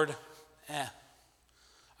things of the Lord,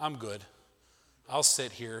 I'm good. I'll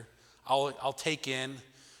sit here. I'll take in.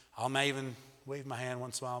 I might even wave my hand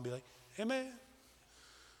once in a while and be like, hey, man,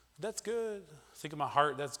 that's good. Think in my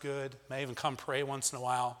heart, that's good. May even come pray once in a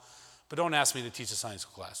while. But don't ask me to teach a Sunday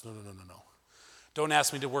school class. No. Don't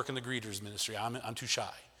ask me to work in the greeters ministry. I'm too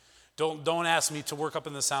shy. Don't ask me to work up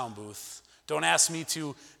in the sound booth. Don't ask me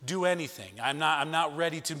to do anything. I'm not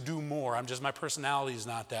ready to do more. My personality is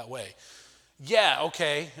not that way. Yeah,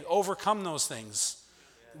 okay, overcome those things.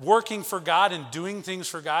 Working for God and doing things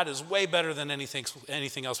for God is way better than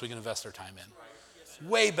anything else we can invest our time in.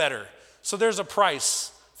 Way better. So there's a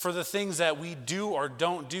price for the things that we do or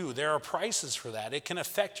don't do. There are prices for that. It can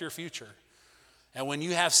affect your future. And when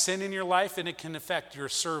you have sin in your life, and it can affect your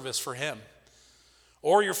service for Him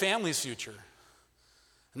or your family's future.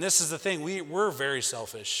 And this is the thing, we're very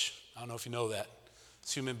selfish. I don't know if you know that.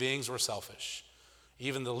 As human beings, we're selfish.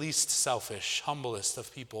 Even the least selfish, humblest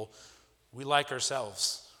of people, we like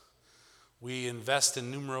ourselves. We invest in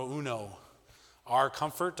numero uno. Our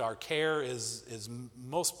comfort, our care is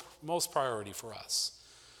most priority for us.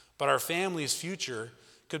 But our family's future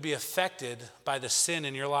could be affected by the sin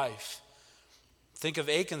in your life. Think of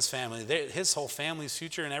Achan's family. His whole family's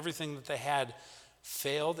future and everything that they had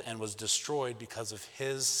failed and was destroyed because of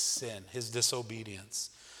his sin, his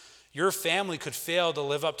disobedience. Your family could fail to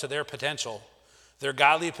live up to their potential, their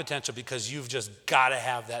godly potential, because you've just got to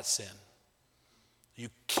have that sin. You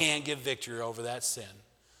can't get victory over that sin.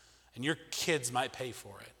 And your kids might pay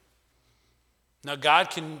for it. Now, God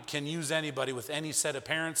can use anybody with any set of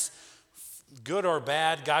parents, good or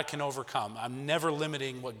bad. God can overcome. I'm never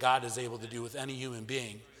limiting what God is able to do with any human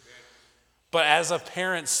being. But as a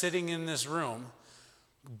parent sitting in this room,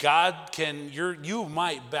 God can, you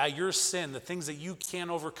might, by your sin, the things that you can't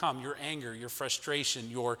overcome, your anger, your frustration,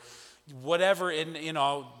 your whatever, and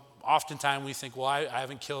oftentimes we think, well, I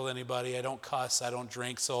haven't killed anybody, I don't cuss, I don't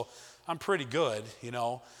drink, so I'm pretty good,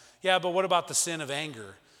 Yeah, but what about the sin of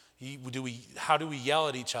anger? How do we yell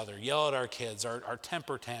at each other, yell at our kids, our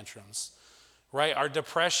temper tantrums, right? Our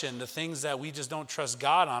depression, the things that we just don't trust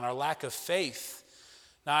God on, our lack of faith.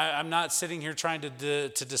 Now, I'm not sitting here trying to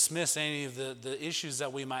dismiss any of the issues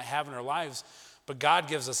that we might have in our lives, but God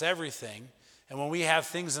gives us everything. And when we have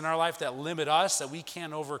things in our life that limit us, that we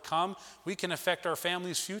can't overcome, we can affect our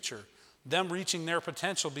family's future, them reaching their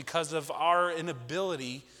potential because of our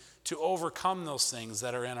inability to overcome those things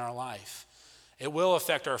that are in our life. It will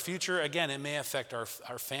affect our future. Again, it may affect our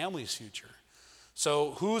family's future.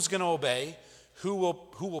 So who's going to obey? Who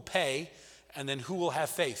will pay? And then who will have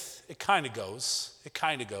faith? It kind of goes.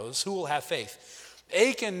 Who will have faith?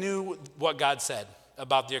 Achan knew what God said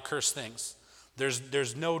about the accursed things.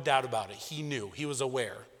 There's no doubt about it. He knew. He was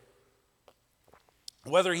aware.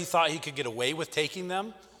 Whether he thought he could get away with taking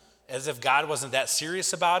them, as if God wasn't that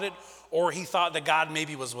serious about it, or he thought that God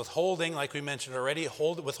maybe was withholding, like we mentioned already,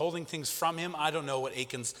 withholding things from him. I don't know what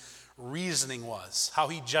Achan's reasoning was, how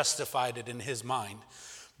he justified it in his mind.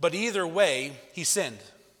 But either way, he sinned.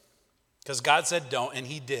 Because God said don't, and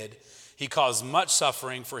he did. He caused much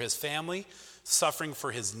suffering for his family, suffering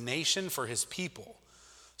for his nation, for his people.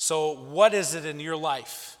 So what is it in your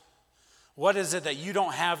life? What is it that you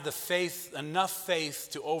don't have the faith, enough faith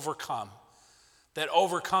to overcome, that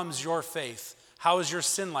overcomes your faith? How is your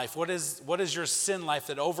sin life? What is your sin life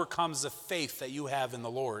that overcomes the faith that you have in the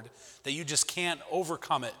Lord, that you just can't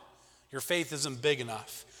overcome it? Your faith isn't big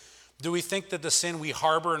enough. Do we think that the sin we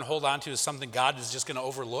harbor and hold on to is something God is just going to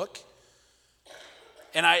overlook?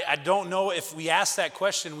 And I don't know, if we ask that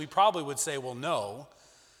question, we probably would say, well, no.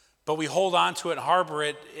 But we hold on to it, harbor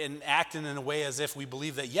it, and act in a way as if we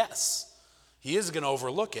believe that, yes, he is going to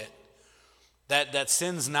overlook it. That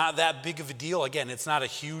sin's not that big of a deal. Again, it's not a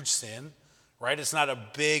huge sin, right? It's not a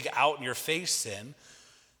big out-in-your-face sin.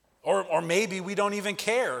 Or maybe we don't even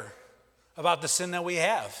care about the sin that we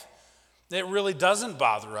have. It really doesn't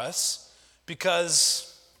bother us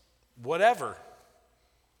because whatever.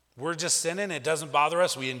 We're just sinning. It doesn't bother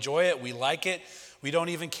us. We enjoy it. We like it. We don't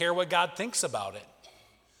even care what God thinks about it.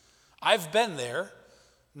 I've been there.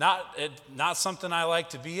 Not something I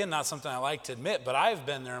like to be in, not something I like to admit, but I've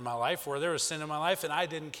been there in my life where there was sin in my life and I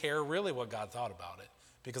didn't care really what God thought about it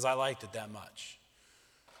because I liked it that much.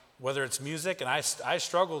 Whether it's music, and I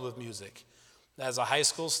struggled with music. As a high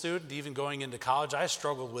school student, even going into college, I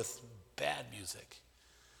struggled with bad music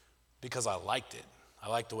because I liked it. I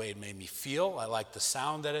liked the way it made me feel. I liked the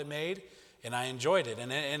sound that it made, and I enjoyed it.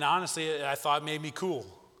 And honestly, I thought it made me cool,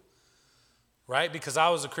 right? Because I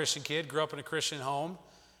was a Christian kid, grew up in a Christian home,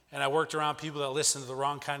 and I worked around people that listened to the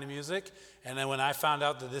wrong kind of music. And then when I found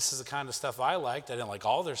out that this is the kind of stuff I liked, I didn't like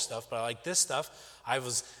all their stuff, but I liked this stuff.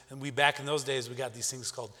 Back in those days, we got these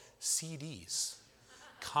things called CDs.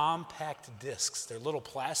 compact discs. They're little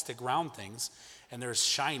plastic round things, and they're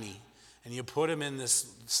shiny. And you put them in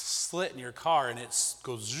this slit in your car, and it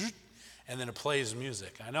goes zoot, and then it plays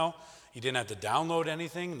music. I know you didn't have to download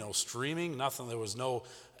anything, no streaming, nothing. There was no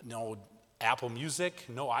Apple Music,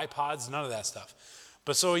 no iPods, none of that stuff.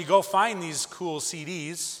 But so you go find these cool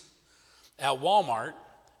CDs at Walmart,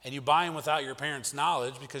 and you buy them without your parents'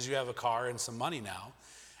 knowledge because you have a car and some money now.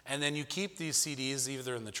 And then you keep these CDs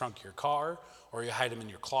either in the trunk of your car or you hide them in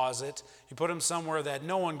your closet. You put them somewhere that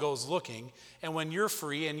no one goes looking. And when you're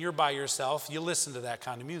free and you're by yourself, you listen to that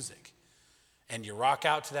kind of music. And you rock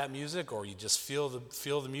out to that music, or you just feel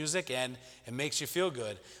the music, and it makes you feel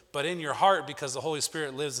good. But in your heart, because the Holy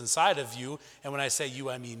Spirit lives inside of you, and when I say you,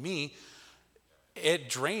 I mean me, it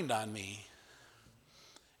drained on me.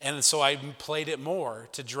 And so I played it more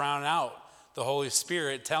to drown out the Holy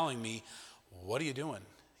Spirit telling me, what are you doing,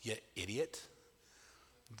 you idiot?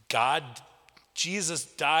 Jesus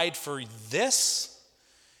died for this.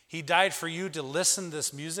 He died for you to listen to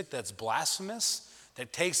this music that's blasphemous,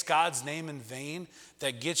 that takes God's name in vain,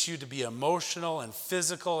 that gets you to be emotional and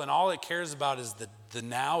physical, and all it cares about is the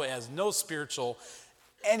now. It has no spiritual,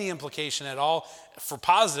 any implication at all. For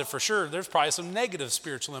positive, for sure, there's probably some negative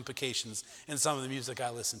spiritual implications in some of the music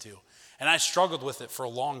I listen to. And I struggled with it for a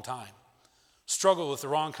long time. Struggled with the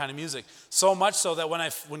wrong kind of music. So much so that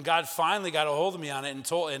when God finally got a hold of me on it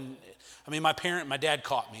my dad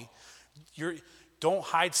caught me. Don't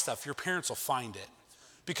hide stuff. Your parents will find it.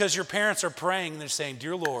 Because your parents are praying, they're saying,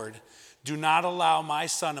 dear Lord, do not allow my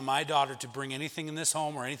son and my daughter to bring anything in this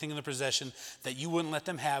home or anything in the possession that you wouldn't let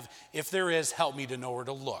them have. If there is, help me to know where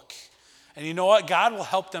to look. And you know what? God will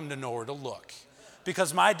help them to know where to look.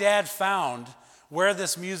 Because my dad found where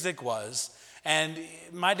this music was. And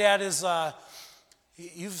my dad is, a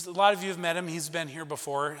lot of you have met him. He's been here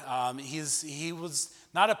before. He was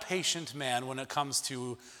not a patient man when it comes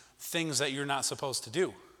to things that you're not supposed to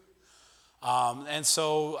do. And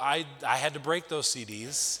so I had to break those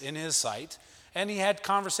CDs in his sight, and he had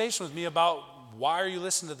conversation with me about, why are you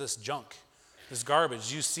listening to this junk, this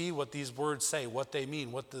garbage? You see what these words say, what they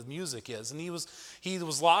mean, what the music is. And he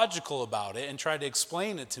was logical about it and tried to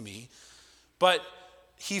explain it to me, but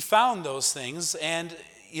he found those things, and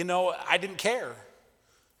I didn't care.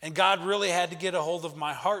 And God really had to get a hold of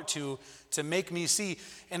my heart to make me see.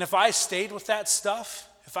 And if I stayed with that stuff,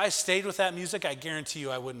 if I stayed with that music, I guarantee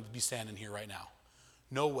you I wouldn't be standing here right now.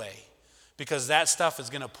 No way. Because that stuff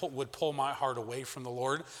would pull my heart away from the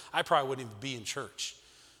Lord. I probably wouldn't even be in church.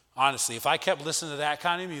 Honestly, if I kept listening to that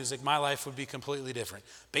kind of music, my life would be completely different.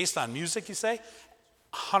 Based on music, you say?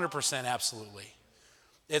 100% absolutely.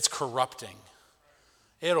 It's corrupting.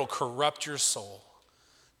 It'll corrupt your soul.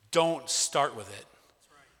 Don't start with it.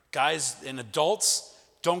 Guys and adults,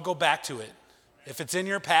 don't go back to it. If it's in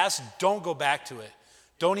your past, don't go back to it.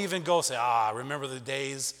 Don't even go say, remember the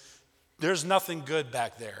days. There's nothing good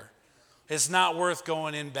back there. It's not worth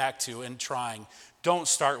going in back to and trying. Don't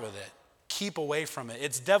start with it. Keep away from it.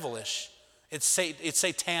 It's devilish. It's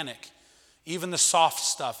satanic. Even the soft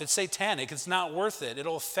stuff, it's satanic. It's not worth it.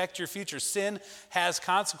 It'll affect your future. Sin has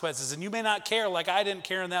consequences, and you may not care like I didn't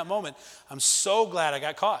care in that moment. I'm so glad I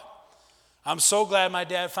got caught. I'm so glad my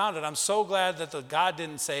dad found it. I'm so glad that God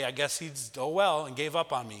didn't say, I guess he's and gave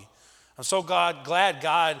up on me. I'm so glad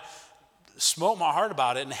God smote my heart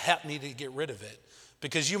about it and helped me to get rid of it.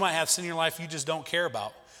 Because you might have sin in your life you just don't care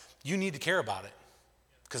about. You need to care about it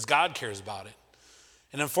because God cares about it.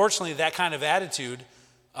 And unfortunately, that kind of attitude,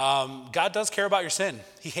 God does care about your sin.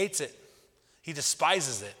 He hates it. He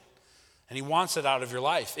despises it. And he wants it out of your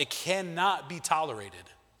life. It cannot be tolerated.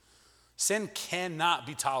 Sin cannot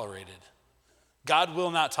be tolerated. God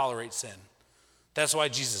will not tolerate sin. That's why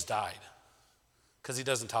Jesus died. Because he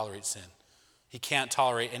doesn't tolerate sin. He can't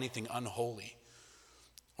tolerate anything unholy.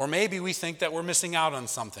 Or maybe we think that we're missing out on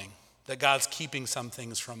something, that God's keeping some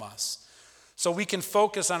things from us. So we can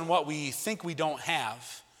focus on what we think we don't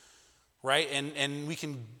have, right? And we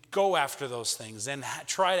can go after those things and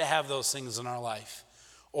try to have those things in our life.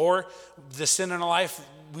 Or the sin in our life,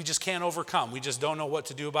 we just can't overcome. We just don't know what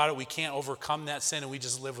to do about it. We can't overcome that sin, and we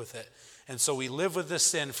just live with it. And so we live with this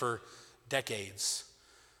sin for decades.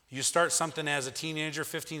 You start something as a teenager,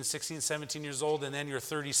 15, 16, 17 years old, and then you're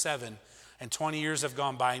 37, and 20 years have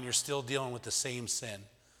gone by, and you're still dealing with the same sin,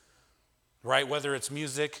 right? Whether it's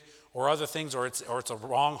music or other things, or it's a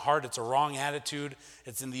wrong heart, it's a wrong attitude,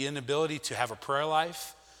 it's in the inability to have a prayer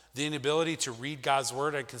life, the inability to read God's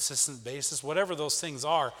word on a consistent basis, whatever those things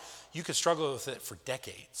are, you could struggle with it for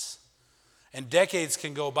decades. And decades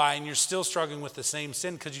can go by, and you're still struggling with the same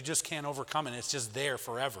sin because you just can't overcome it. It's just there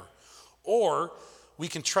forever. Or we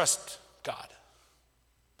can trust God.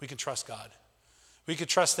 We can trust God. We could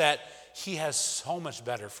trust that he has so much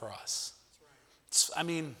better for us.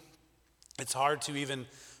 It's hard to even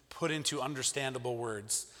put into understandable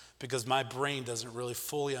words because my brain doesn't really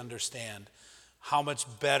fully understand how much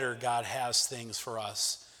better God has things for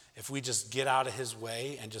us if we just get out of his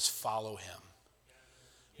way and just follow him.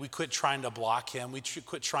 We quit trying to block him. We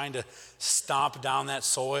quit trying to stomp down that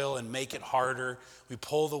soil and make it harder. We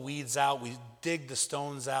pull the weeds out. We dig the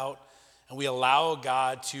stones out. And we allow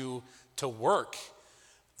God to work.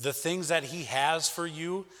 The things that he has for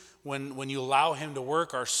you, when you allow him to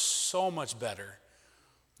work, are so much better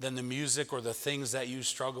than the music or the things that you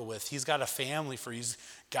struggle with. He's got a family for you.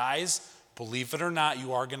 Guys, believe it or not,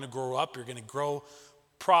 you are going to grow up. You're going to grow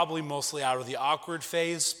probably mostly out of the awkward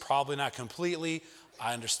phase, probably not completely.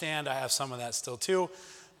 I understand, I have some of that still too.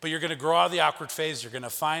 But you're going to grow out of the awkward phase. You're going to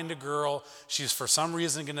find a girl. She's for some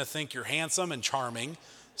reason going to think you're handsome and charming.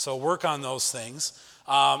 So work on those things.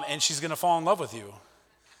 And she's going to fall in love with you.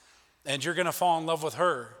 And you're going to fall in love with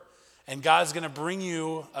her. And God's going to bring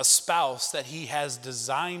you a spouse that he has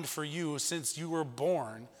designed for you since you were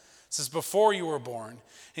born, since before you were born.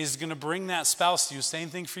 He's going to bring that spouse to you. Same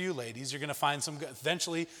thing for you, ladies. You're going to find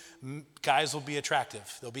eventually guys will be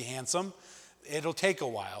attractive. They'll be handsome. It'll take a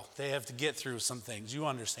while. They have to get through some things. You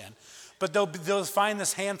understand. But they'll find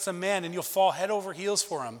this handsome man and you'll fall head over heels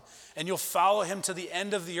for him. And you'll follow him to the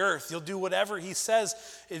end of the earth. You'll do whatever he says,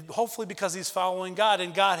 hopefully because he's following God.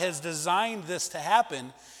 And God has designed this to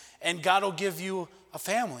happen. And God will give you a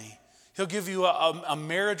family. He'll give you a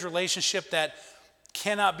marriage relationship that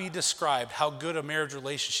cannot be described how good a marriage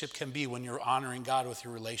relationship can be when you're honoring God with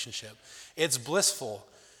your relationship. It's blissful.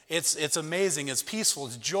 It's amazing. It's peaceful.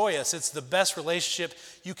 It's joyous. It's the best relationship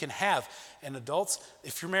you can have. And adults,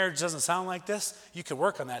 if your marriage doesn't sound like this, you can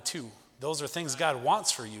work on that too. Those are things God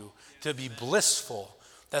wants for you, to be blissful.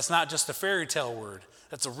 That's not just a fairy tale word.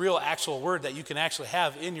 That's a real actual word that you can actually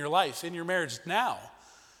have in your life, in your marriage now.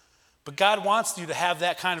 But God wants you to have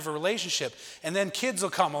that kind of a relationship. And then kids will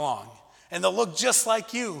come along and they'll look just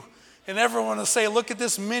like you. And everyone will say, look at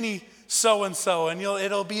this mini so-and-so. And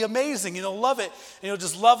it'll be amazing. You'll love it. And you'll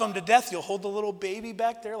just love them to death. You'll hold the little baby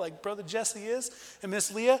back there like Brother Jesse is and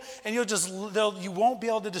Miss Leah. And you won't be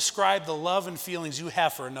able to describe the love and feelings you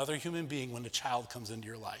have for another human being when a child comes into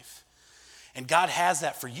your life. And God has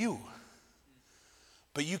that for you.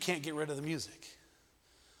 But you can't get rid of the music.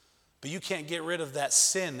 But you can't get rid of that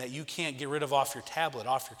sin that you can't get rid of off your tablet,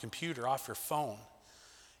 off your computer, off your phone.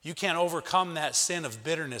 You can't overcome that sin of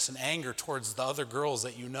bitterness and anger towards the other girls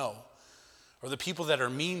that you know or the people that are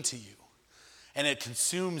mean to you. And it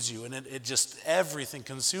consumes you and it just, everything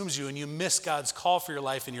consumes you and you miss God's call for your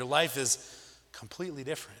life and your life is completely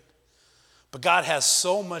different. But God has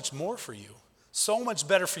so much more for you, so much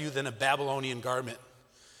better for you than a Babylonian garment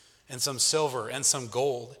and some silver and some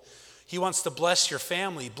gold. He wants to bless your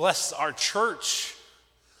family, bless our church.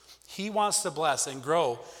 He wants to bless and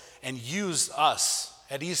grow and use us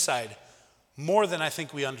at Eastside more than I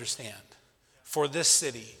think we understand for this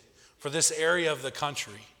city, for this area of the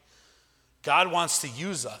country. God wants to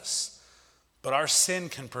use us, but our sin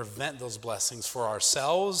can prevent those blessings for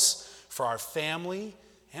ourselves, for our family,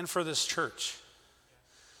 and for this church.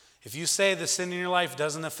 If you say the sin in your life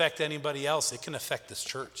doesn't affect anybody else, it can affect this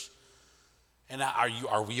church. And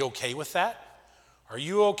are we okay with that? Are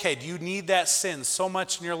you okay? Do you need that sin so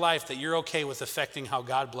much in your life that you're okay with affecting how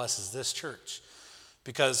God blesses this church?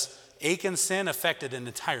 Because Achan's sin affected an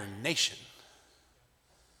entire nation.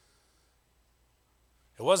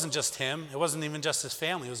 It wasn't just him. It wasn't even just his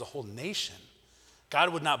family. It was a whole nation.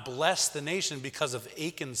 God would not bless the nation because of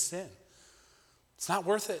Achan's sin. It's not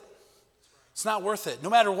worth it. It's not worth it. No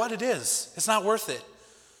matter what it is, it's not worth it.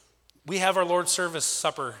 We have our Lord's Service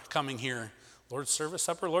Supper coming here. Lord's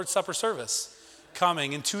Supper service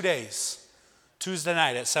coming in 2 days, Tuesday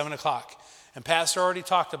night at 7 o'clock. And Pastor already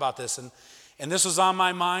talked about this. And this was on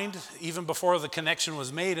my mind even before the connection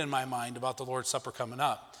was made in my mind about the Lord's Supper coming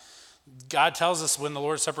up. God tells us when the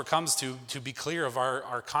Lord's Supper comes to be clear of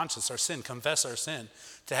our conscience, our sin, confess our sin,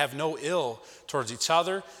 to have no ill towards each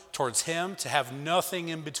other, towards him, to have nothing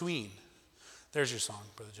in between. There's your song,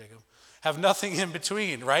 Brother Jacob. Have nothing in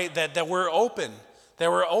between, right? That we're open. That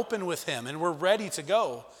we're open with him and we're ready to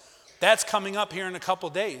go. That's coming up here in a couple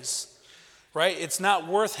days, right? It's not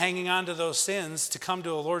worth hanging on to those sins to come to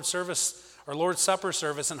a Lord's service or Lord's Supper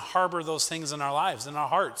service and harbor those things in our lives, in our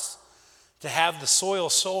hearts. To have the soil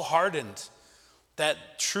so hardened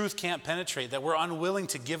that truth can't penetrate, that we're unwilling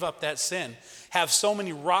to give up that sin. Have so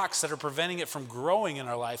many rocks that are preventing it from growing in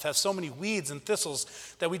our life. Have so many weeds and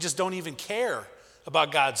thistles that we just don't even care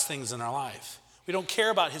about God's things in our life. We don't care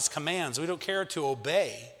about his commands. We don't care to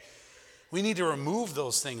obey. We need to remove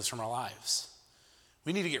those things from our lives.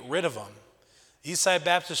 We need to get rid of them. Eastside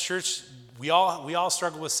Baptist Church, we all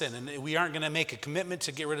struggle with sin, and we aren't going to make a commitment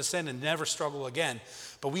to get rid of sin and never struggle again,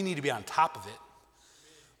 but we need to be on top of it.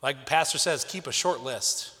 Like Pastor says, keep a short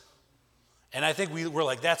list. And I think we're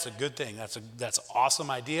like, that's a good thing. That's an awesome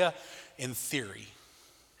idea in theory.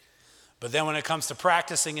 But then when it comes to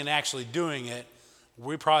practicing and actually doing it,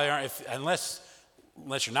 we probably aren't, unless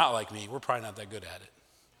you're not like me, we're probably not that good at it.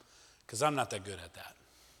 Because I'm not that good at that.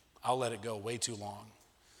 I'll let it go way too long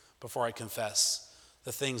before I confess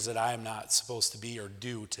the things that I am not supposed to be or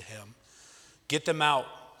do to him. Get them out.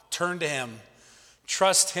 Turn to him.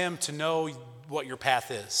 Trust him to know what your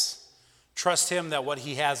path is. Trust him that what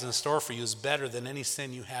he has in store for you is better than any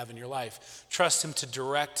sin you have in your life. Trust him to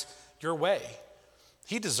direct your way.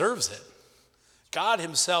 He deserves it. God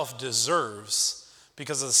himself deserves,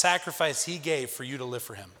 because of the sacrifice he gave for you to live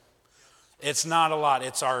for him. It's not a lot.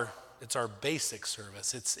 It's our basic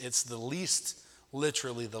service. It's the least,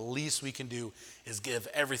 literally the least we can do is give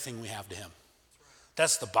everything we have to him.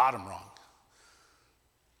 That's the bottom rung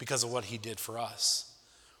because of what he did for us.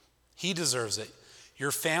 He deserves it.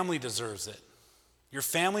 Your family deserves it. Your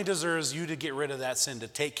family deserves you to get rid of that sin, to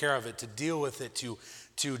take care of it, to deal with it, to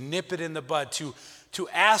nip it in the bud, to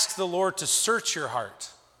ask the Lord to search your heart,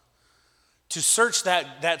 to search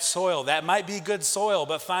that soil. That might be good soil,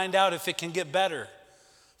 but find out if it can get better.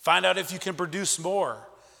 Find out if you can produce more.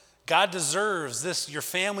 God deserves this. Your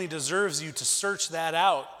family deserves you to search that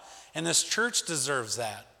out. And this church deserves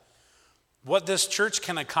that. What this church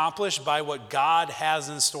can accomplish by what God has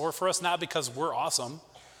in store for us, not because we're awesome.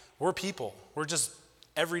 We're people. We're just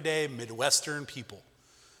everyday Midwestern people.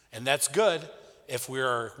 And that's good if we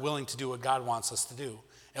are willing to do what God wants us to do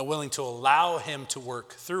and willing to allow him to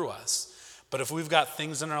work through us. But if we've got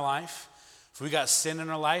things in our life, if we've got sin in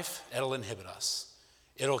our life, it'll inhibit us.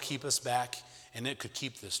 It'll keep us back, and it could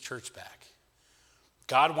keep this church back.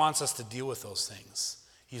 God wants us to deal with those things.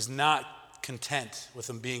 He's not content with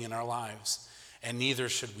them being in our lives, and neither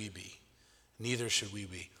should we be. Neither should we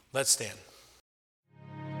be. Let's stand.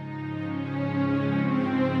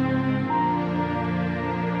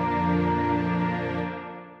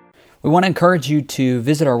 We want to encourage you to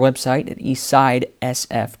visit our website at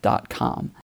eastsidesf.com.